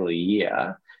 50,000 people a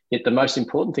year. Yet the most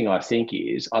important thing I think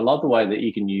is I love the way that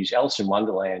you can use Alice in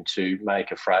Wonderland to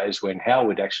make a phrase when Hal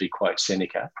would actually quote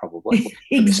Seneca, probably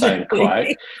the same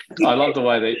quote. I love the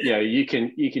way that you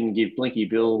can give Blinky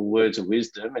Bill words of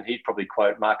wisdom, and he'd probably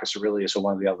quote Marcus Aurelius or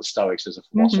one of the other Stoics as a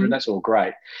philosopher, and that's all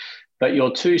great. But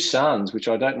your 2 sons, which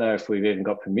I don't know if we've even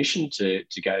got permission to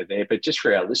go there, but just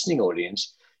for our listening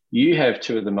audience, you have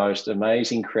 2 of the most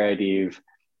amazing creative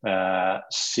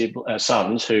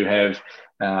sons who have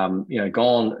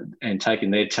gone and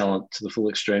taken their talent to the full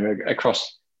extreme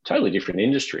across totally different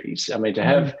industries. I mean, to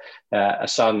have a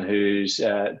son who's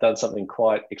done something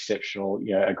quite exceptional,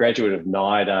 a graduate of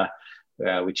NIDA,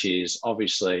 which is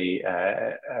obviously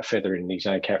a feather in his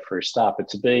own cap for a start, but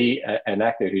to be an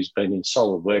actor who's been in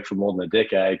solid work for more than a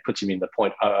decade puts him in the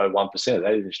 0.001% of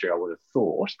that industry, I would have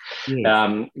thought.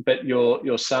 Yes. But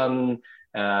your son,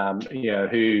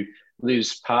 who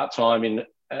lives part-time in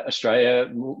Australia,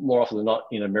 more often than not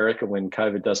in America when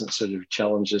COVID doesn't sort of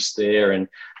challenge us there, and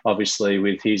obviously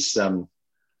with his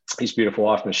beautiful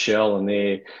wife Michelle, and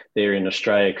they're in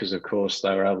Australia because of course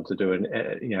they were able to do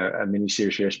a mini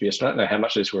series for SBS. I don't know how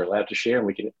much of this we're allowed to share, and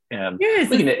we can edit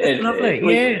it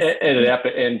out.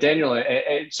 And Daniel,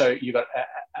 so you've got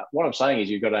what I'm saying is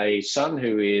you've got a son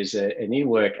who is an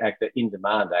in-work actor,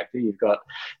 in-demand actor. You've got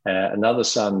another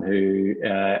son who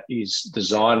is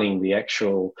designing the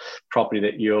actual property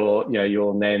that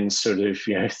your nan's sort of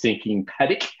thinking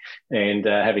paddock, and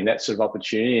having that sort of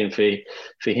opportunity, and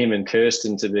for him and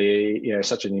Kirsten to be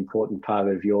such an important part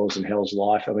of yours and Hel's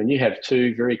life. I mean, you have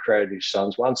 2 very creative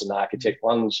sons. One's an architect,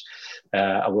 one's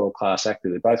a world-class actor.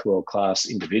 They're both world-class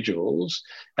individuals.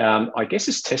 I guess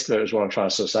it's testament is what I'm trying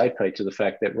to sort of say, Pete, to the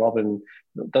fact that Robyn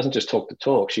doesn't just talk the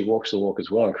talk, she walks the walk as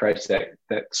well, and creates that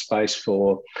space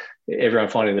for everyone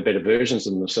finding the better versions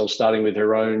of themselves, starting with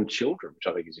her own children, which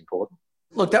I think is important.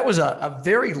 Look, that was a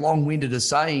very long-winded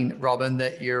saying, Robyn,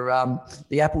 that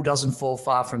the apple doesn't fall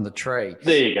far from the tree.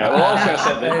 There you go. Well,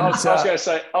 I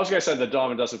was going to say the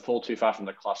diamond doesn't fall too far from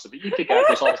the cluster, but you pick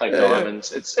apples, I'll take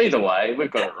diamonds. It's either way, we've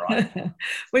got it right.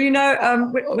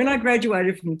 Well, when I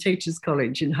graduated from Teachers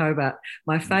College in Hobart,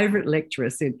 my favourite lecturer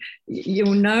said,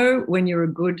 "You'll know when you're a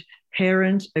good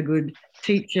parent, a good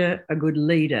teacher, a good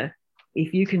leader,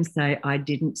 if you can say, 'I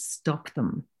didn't stop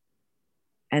them.'"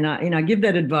 And I give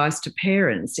that advice to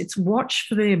parents. It's watch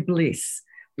for their bliss.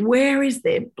 Where is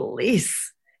their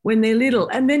bliss when they're little?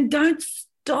 And then don't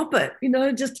stop it.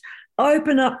 Just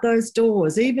open up those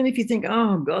doors, even if you think,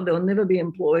 oh, God, they'll never be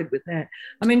employed with that.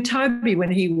 I mean, Toby,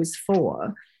 when he was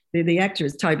 4, the actor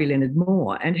is Toby Leonard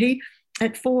Moore, and he,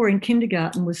 at 4 in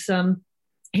kindergarten, was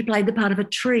he played the part of a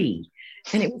tree.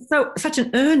 And it was such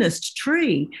an earnest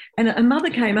tree. And a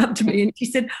mother came up to me and she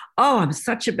said, "Oh, I'm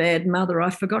such a bad mother. I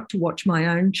forgot to watch my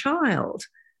own child."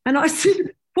 And I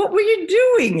said, "What were you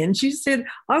doing?" And she said,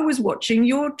 "I was watching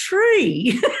your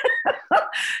tree."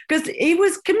 Because he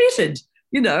was committed,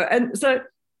 And so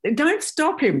don't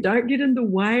stop him. Don't get in the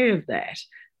way of that.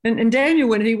 And Daniel,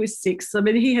 when he was 6,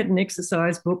 he had an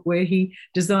exercise book where he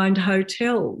designed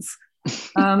hotels.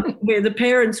 Where the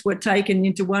parents were taken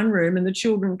into one room and the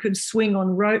children could swing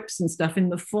on ropes and stuff in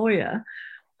the foyer.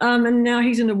 And now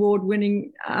he's an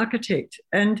award-winning architect.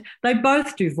 And they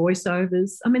both do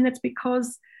voiceovers. That's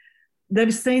because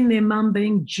they've seen their mum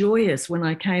being joyous when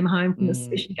I came home from the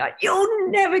session. Go, "You'll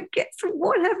never guess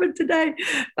what happened today.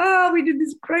 Oh, we did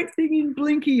this great thing in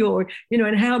Blinky," or,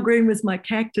 and how green was my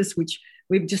cactus, which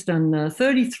we've just done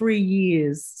 33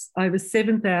 years, over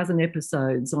 7,000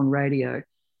 episodes on radio.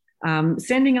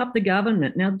 Sending up the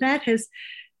government. Now, that has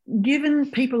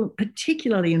given people,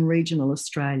 particularly in regional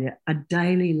Australia, a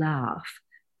daily laugh.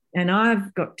 And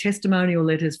I've got testimonial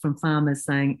letters from farmers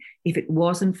saying, if it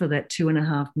wasn't for that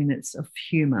 2.5 minutes of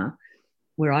humour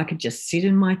where I could just sit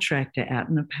in my tractor out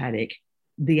in a paddock,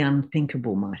 the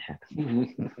unthinkable might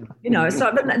happen.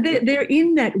 But they're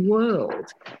in that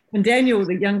world. And Daniel,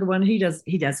 the younger one, he does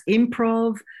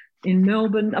improv in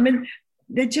Melbourne.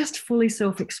 They're just fully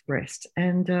self-expressed.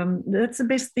 And that's the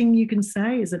best thing you can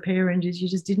say as a parent, is you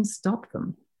just didn't stop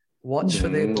them. Watch for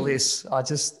their bliss. I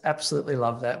just absolutely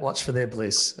love that. Watch for their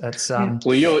bliss. That's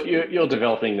Well, you're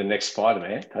developing the next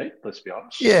Spider-Man, Pete, let's be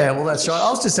honest. Yeah, well, that's right. I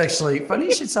was just actually, funny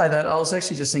you should say that. I was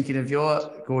actually just thinking of your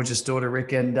gorgeous daughter,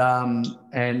 Rick, and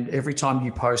every time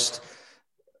you post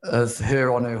of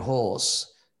her on her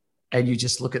horse and you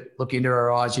just look into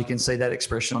her eyes, you can see that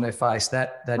expression on her face.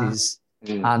 That is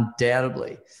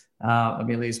undoubtedly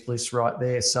Amelia's bliss right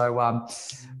there. So,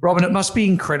 Robyn, it must be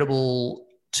incredible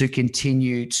to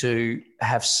continue to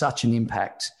have such an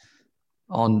impact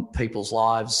on people's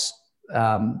lives,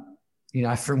 from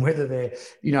whether they're,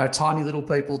 tiny little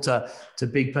people to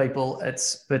big people.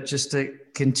 But just to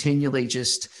continually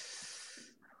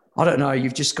I don't know,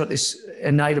 you've just got this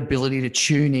innate ability to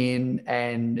tune in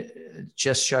and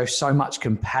just show so much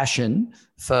compassion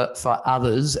for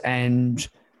others. And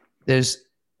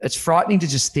it's frightening to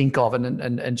just think of,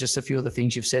 and just a few of the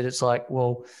things you've said. It's like,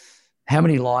 well, how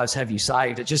many lives have you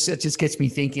saved? It just gets me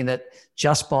thinking that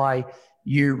just by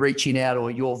you reaching out,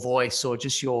 or your voice, or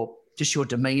just your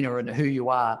demeanor and who you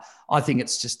are, I think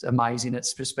it's just amazing.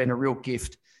 It's just been a real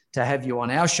gift to have you on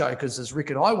our show, because as Rick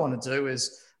and I want to do,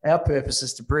 is our purpose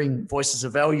is to bring voices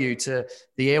of value to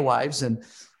the airwaves. And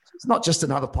it's not just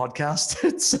another podcast.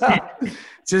 It's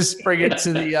just bring it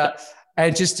to the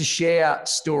and just to share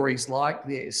stories like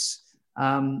this.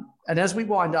 And as we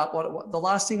wind up, the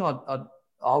last thing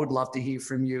I would love to hear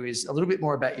from you is a little bit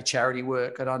more about your charity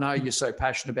work. And I know you're so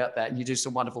passionate about that and you do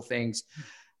some wonderful things.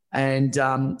 And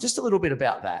just a little bit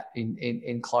about that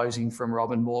in closing from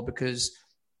Robyn Moore, because,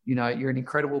 you're an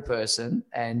incredible person,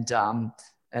 and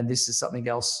this is something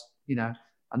else,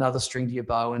 another string to your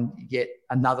bow, and yet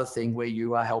another thing where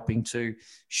you are helping to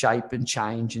shape and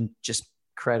change and just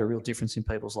create a real difference in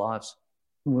people's lives.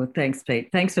 Well, thanks, Pete.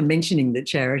 Thanks for mentioning the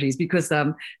charities, because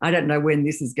I don't know when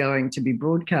this is going to be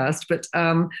broadcast, but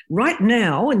right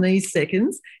now, in these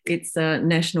seconds, it's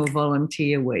National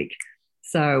Volunteer Week.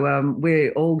 So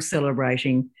we're all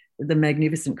celebrating the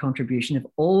magnificent contribution of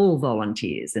all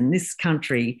volunteers. And this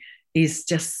country is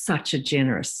just such a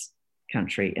generous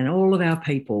country. And all of our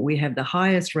people, we have the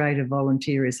highest rate of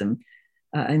volunteerism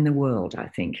in the world, I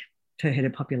think, per head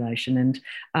of population.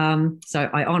 And so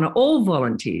I honour all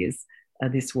volunteers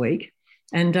this week.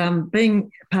 And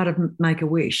being part of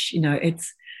Make-A-Wish,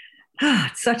 it's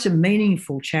such a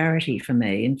meaningful charity for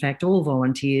me. In fact, all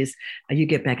volunteers, you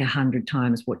get back 100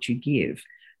 times what you give.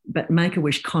 But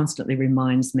Make-A-Wish constantly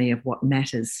reminds me of what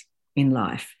matters in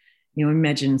life. You know,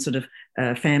 imagine sort of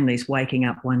families waking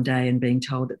up one day and being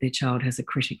told that their child has a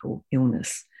critical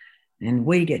illness. And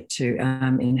we get to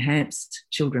enhance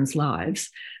children's lives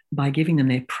by giving them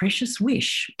their precious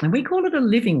wish. And we call it a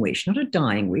living wish, not a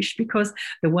dying wish, because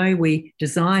the way we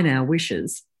design our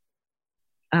wishes,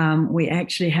 we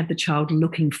actually have the child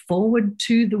looking forward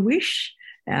to the wish.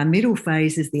 Our middle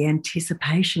phase is the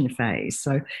anticipation phase.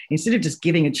 So instead of just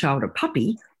giving a child a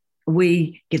puppy,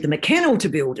 we give them a kennel to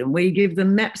build, and we give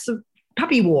them maps of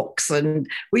puppy walks, and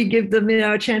we give them, you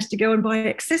know, a chance to go and buy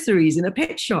accessories in a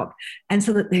pet shop, and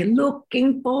so that they're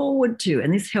looking forward to.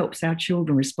 And this helps our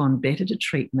children respond better to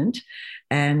treatment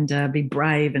and be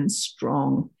brave and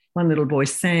strong. One little boy,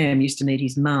 Sam, used to need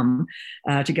his mum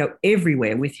to go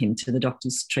everywhere with him to the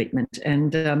doctor's treatment.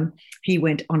 And he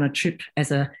went on a trip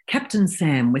as a Captain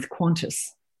Sam with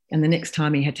Qantas. And the next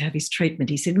time he had to have his treatment,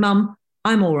 he said, "Mum,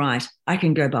 I'm all right. I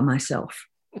can go by myself."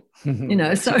 You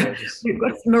know, so we've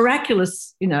got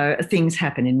miraculous, you know, things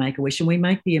happen in Make-A-Wish, and we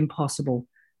make the impossible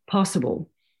possible.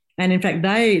 And in fact,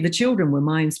 the children were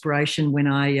my inspiration when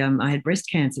I had breast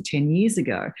cancer 10 years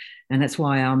ago. And that's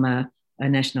why I'm a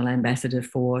national ambassador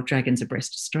for Dragons of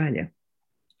Breast Australia.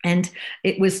 And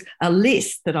it was a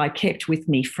list that I kept with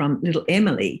me from little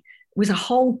Emily. It was a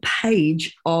whole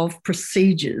page of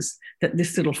procedures that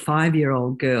this little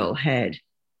 5-year-old girl had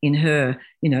in her,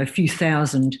 you know, a few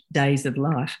thousand days of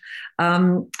life.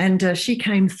 And she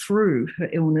came through her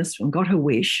illness and got her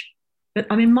wish. But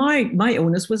I mean, my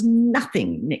illness was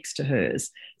nothing next to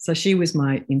hers. So she was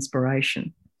my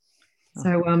inspiration.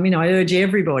 So, you know, I urge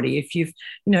everybody, if you've,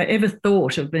 you know, ever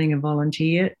thought of being a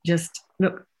volunteer, just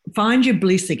look, find your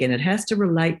bliss again. It has to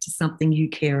relate to something you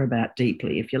care about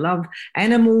deeply. If you love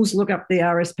animals, look up the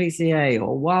RSPCA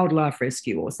or wildlife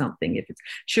rescue or something. If it's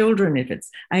children, if it's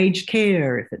aged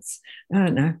care, if it's, I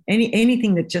don't know,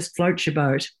 anything that just floats your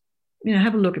boat, you know,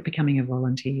 have a look at becoming a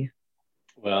volunteer.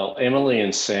 Well, Emily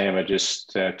and Sam are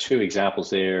just two examples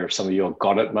there of some of your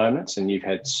got it moments, and you've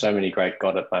had so many great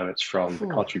got it moments from the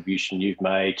contribution you've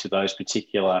made to those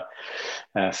particular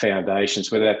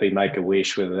foundations, whether that be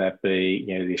Make-A-Wish, whether that be,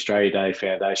 you know, the Australia Day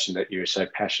Foundation that you're so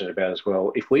passionate about as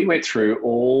well. If we went through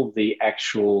all the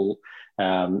actual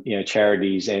you know,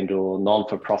 charities and or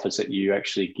non-for-profits that you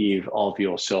actually give of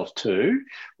yourself to,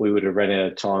 we would have run out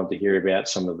of time to hear about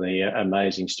some of the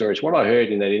amazing stories. What I heard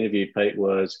in that interview, Pete,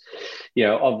 was, you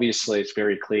know, obviously it's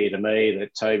very clear to me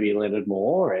that Toby Leonard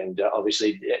Moore and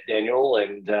obviously Daniel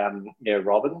and, you know,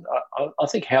 Robyn, I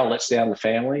think Hal lets down the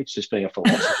family. It's just being a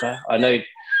philosopher.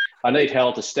 I need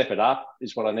Hal to step it up,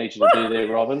 is what I need you to do there,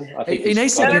 Robyn. I think he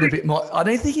needs to get a bit more. I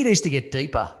don't think he needs to get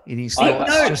deeper in his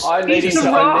thoughts. He's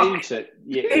the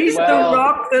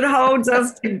rock that holds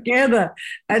us together,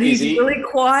 and he's really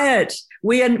quiet.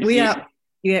 We are.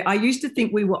 Yeah, I used to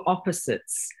think we were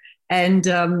opposites, and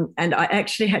I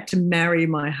actually had to marry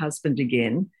my husband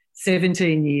again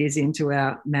 17 years into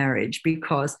our marriage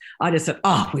because I just said,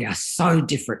 "Oh, we are so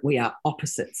different. We are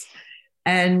opposites,"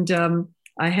 and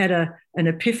I had an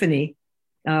epiphany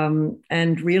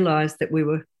and realised that we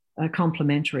were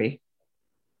complementary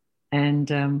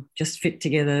and just fit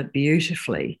together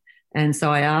beautifully. And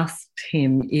so I asked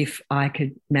him if I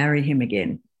could marry him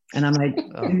again. And I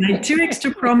made 2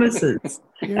 extra promises.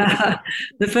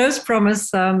 The first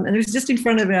promise, and it was just in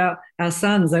front of our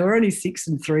sons. They were only 6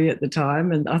 and 3 at the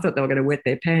time, and I thought they were going to wet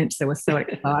their pants. They were so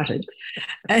excited.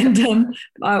 And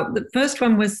the first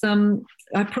one was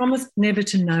I promised never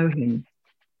to know him.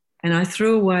 And I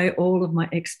threw away all of my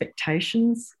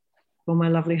expectations for my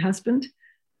lovely husband.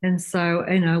 And so,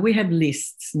 you know, we have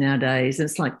lists nowadays. And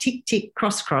it's like tick, tick,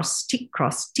 cross, cross, tick,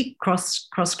 cross, tick, cross,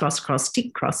 cross, cross, cross,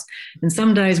 tick, cross. And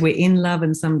some days we're in love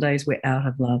and some days we're out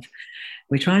of love.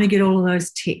 We're trying to get all of those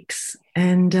ticks.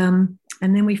 And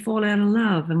then we fall out of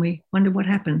love and we wonder what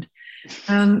happened.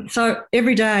 So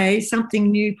every day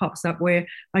something new pops up where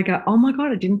I go, oh my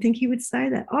God, I didn't think he would say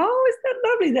that. Oh, isn't that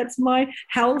lovely? That's my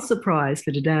Hal surprise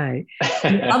for today.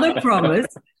 And the other promise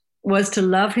was to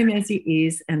love him as he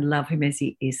is and love him as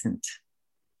he isn't.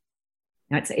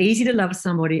 Now, it's easy to love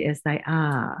somebody as they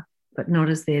are, but not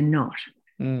as they're not.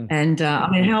 And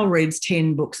I mean, Hal reads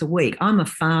 10 books a week. I'm a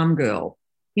farm girl.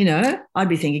 You know, I'd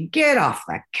be thinking, get off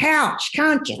the couch.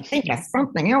 Can't you think of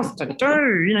something else to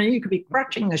do? You know, you could be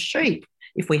crutching the sheep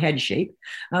if we had sheep.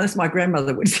 That's my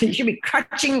grandmother would say, you should be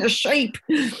crutching the sheep.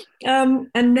 And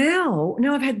now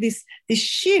I've had this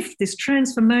shift, this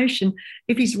transformation.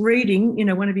 If he's reading, you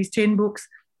know, one of his 10 books,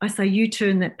 I say, you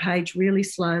turn that page really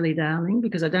slowly, darling,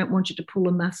 because I don't want you to pull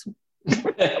a muscle.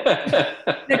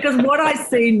 Because what I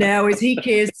see now is he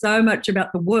cares so much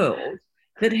about the world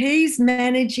that he's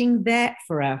managing that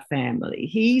for our family.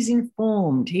 He's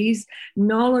informed, he's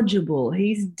knowledgeable,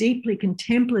 he's deeply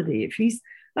contemplative.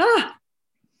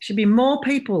 Should be more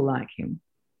people like him.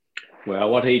 Well,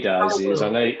 what he does is, I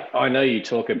know you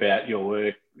talk about your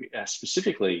work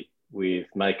specifically with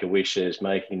Make-A-Wishes,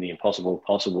 making the impossible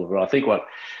possible. But I think what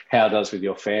Hal does with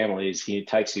your family is he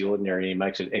takes the ordinary and he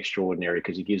makes it extraordinary,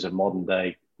 because he gives a modern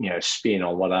day, spin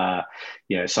on what are,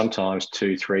 sometimes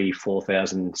 2, 3,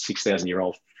 4,000, 6,000 year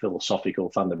old philosophical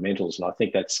fundamentals. And I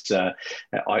think that's,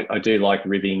 I do like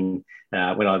ribbing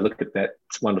when I look at that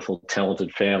wonderful,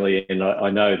 talented family, and I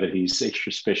know that he's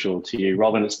extra special to you,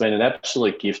 Robyn. It's been an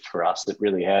absolute gift for us. It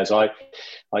really has. I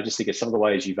just think of some of the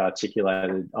ways you've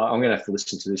articulated. I'm going to have to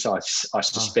listen to this. I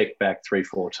suspect back 3,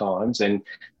 4 times. And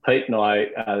Pete and I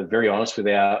are very honest with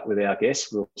our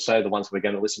guests. We'll say the ones we're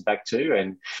going to listen back to.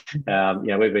 And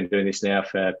we've been doing this now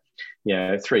for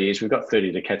 3 years. We've got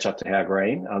 30 to catch up to Hal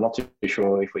Green. I'm not too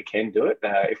sure if we can do it.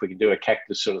 If we can do a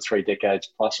cactus sort of 3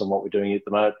 decades plus on what we're doing at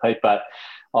the moment, Pete. But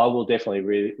I will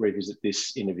definitely revisit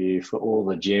this interview for all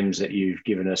the gems that you've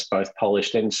given us, both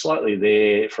polished and slightly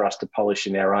there for us to polish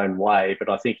in our own way. But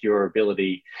I think your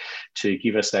ability to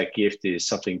give us that gift is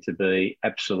something to be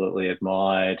absolutely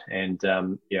admired. And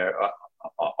I'm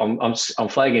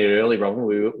flagging it early,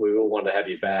 Robyn. We all want to have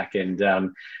you back,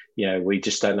 and we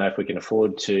just don't know if we can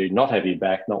afford to not have you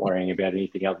back, not worrying about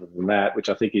anything other than that, which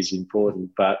I think is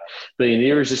important. But be an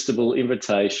irresistible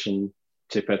invitation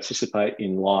to participate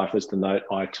in life was the note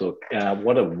I took.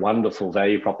 What a wonderful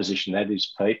value proposition that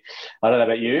is, Pete. I don't know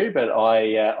about you, but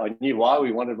I knew why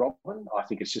we wanted Robyn. I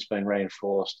think it's just been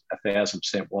reinforced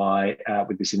 1,000% why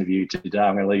with this interview today.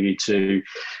 I'm going to leave you to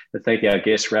thank our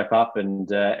guests, wrap up, and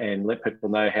let people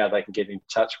know how they can get in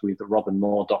touch with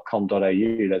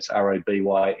robynmoore.com.au. That's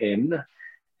ROBYN.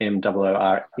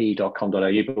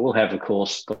 MOORE.com.au, but we'll have, of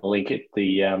course, the link at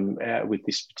the with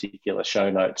this particular show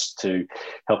notes to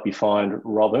help you find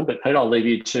Robyn. But Pete, I'll leave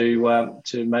you to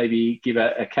maybe give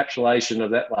a capsulation of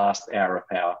that last hour of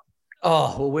power.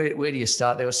 Oh, well, where do you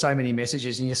start? There were so many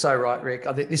messages, and you're so right, Rick.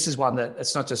 I think this is one that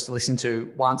it's not just listened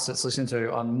to once, it's listened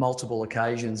to on multiple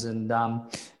occasions. And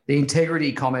the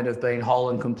integrity comment of being whole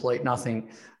and complete,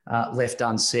 nothing left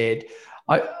unsaid.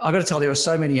 I got to tell you, there were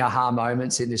so many aha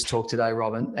moments in this talk today,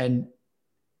 Robyn, and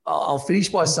I'll finish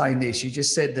by saying this. You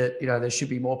just said that, there should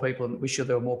be more people, and we should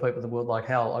there were more people in the world like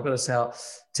Hal. I've got to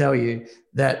tell you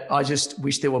that I just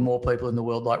wish there were more people in the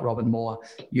world like Robyn Moore.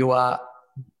 You are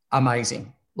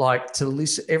amazing. Like, to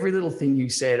listen, every little thing you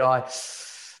said, I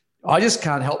just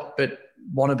can't help but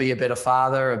want to be a better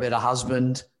father, a better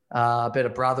husband, a better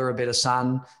brother, a better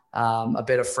son, a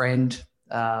better friend,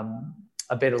 a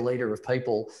better leader of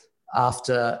people,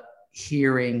 after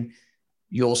hearing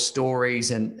your stories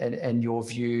and your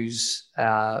views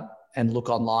and look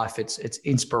on life. It's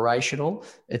inspirational,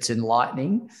 it's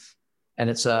enlightening, and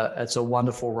it's a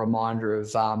wonderful reminder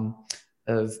of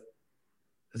the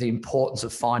importance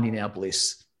of finding our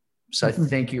bliss. So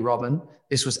thank you, Robyn.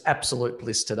 This was absolute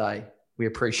bliss today. We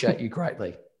appreciate you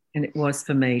greatly. And it was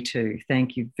for me too.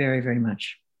 Thank you very, very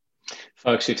much.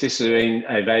 Folks, if this has been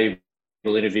a valuable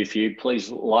interview for you,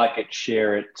 please like it,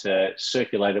 share it,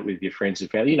 circulate it with your friends and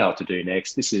family. You know what to do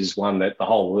next. This is one that the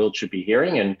whole world should be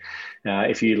hearing. And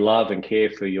if you love and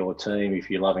care for your team, if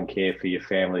you love and care for your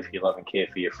family, if you love and care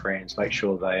for your friends, make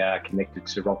sure they are connected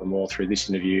to Robyn Moore through this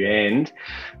interview, and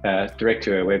direct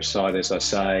to our website, as I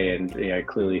say. And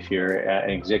clearly, if you're an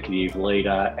executive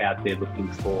leader out there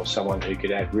looking for someone who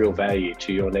could add real value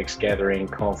to your next gathering,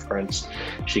 conference,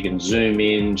 she can zoom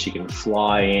in, she can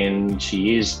fly in.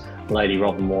 She is Lady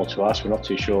Robyn Moore to us. We're not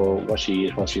too sure what she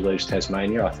is once she leaves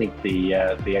Tasmania. I think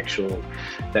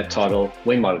that title,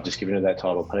 we might have just given her that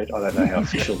title, Pete. I don't know how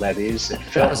official that is. It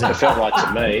felt right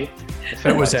to me.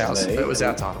 It was ours. It was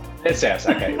our title. It's ours.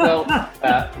 Okay. Well,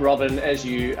 Robyn, as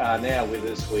you are now with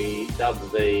us, we dub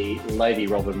the Lady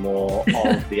Robyn Moore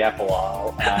of the Apple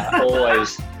Isle.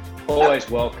 Always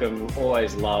welcome,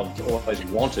 always loved, always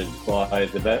wanted by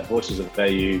the Voices of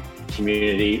Value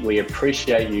community. We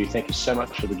appreciate you. Thank you so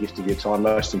much for the gift of your time.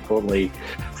 Most importantly,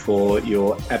 for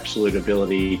your absolute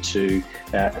ability to,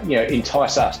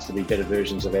 entice us to be better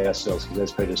versions of ourselves. Because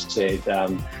as Peter said,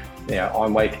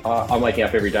 I'm waking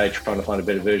up every day trying to find a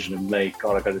better version of me.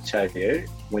 God, I've got to tell you,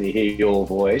 when you hear your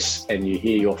voice and you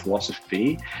hear your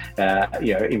philosophy,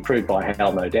 improved by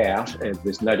Hal, no doubt. And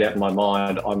there's no doubt in my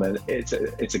mind, it's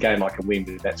a game I can win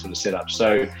with that sort of setup.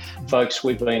 So, folks,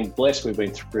 we've been blessed. We've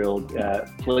been thrilled.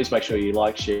 Please make sure you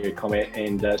like, share, comment,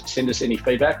 and send us any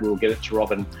feedback. We'll get it to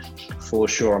Robyn for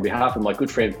sure. On behalf of my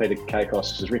good friend Peter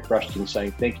Kakos, this is Rick Rushton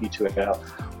saying thank you to our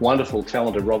wonderful,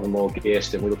 talented Robyn Moore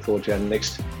guest, and we look forward to our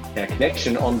next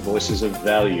connection on Voices of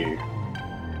Value.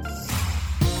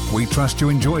 We trust you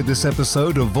enjoyed this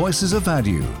episode of Voices of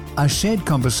Value, a shared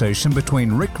conversation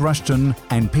between Rick Rushton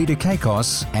and Peter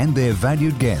Kakos and their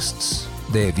valued guests.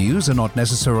 Their views are not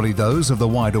necessarily those of the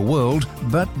wider world,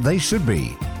 but they should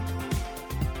be.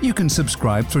 You can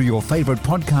subscribe through your favourite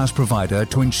podcast provider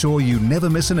to ensure you never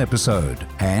miss an episode.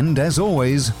 And as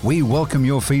always, we welcome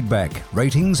your feedback,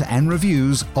 ratings and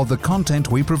reviews of the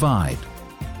content we provide.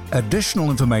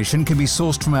 Additional information can be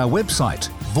sourced from our website,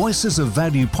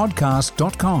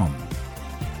 voicesofvaluepodcast.com.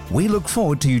 We look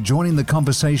forward to you joining the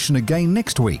conversation again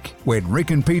next week, when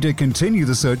Rick and Peter continue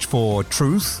the search for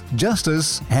truth,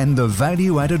 justice and the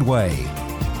value-added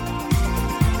way.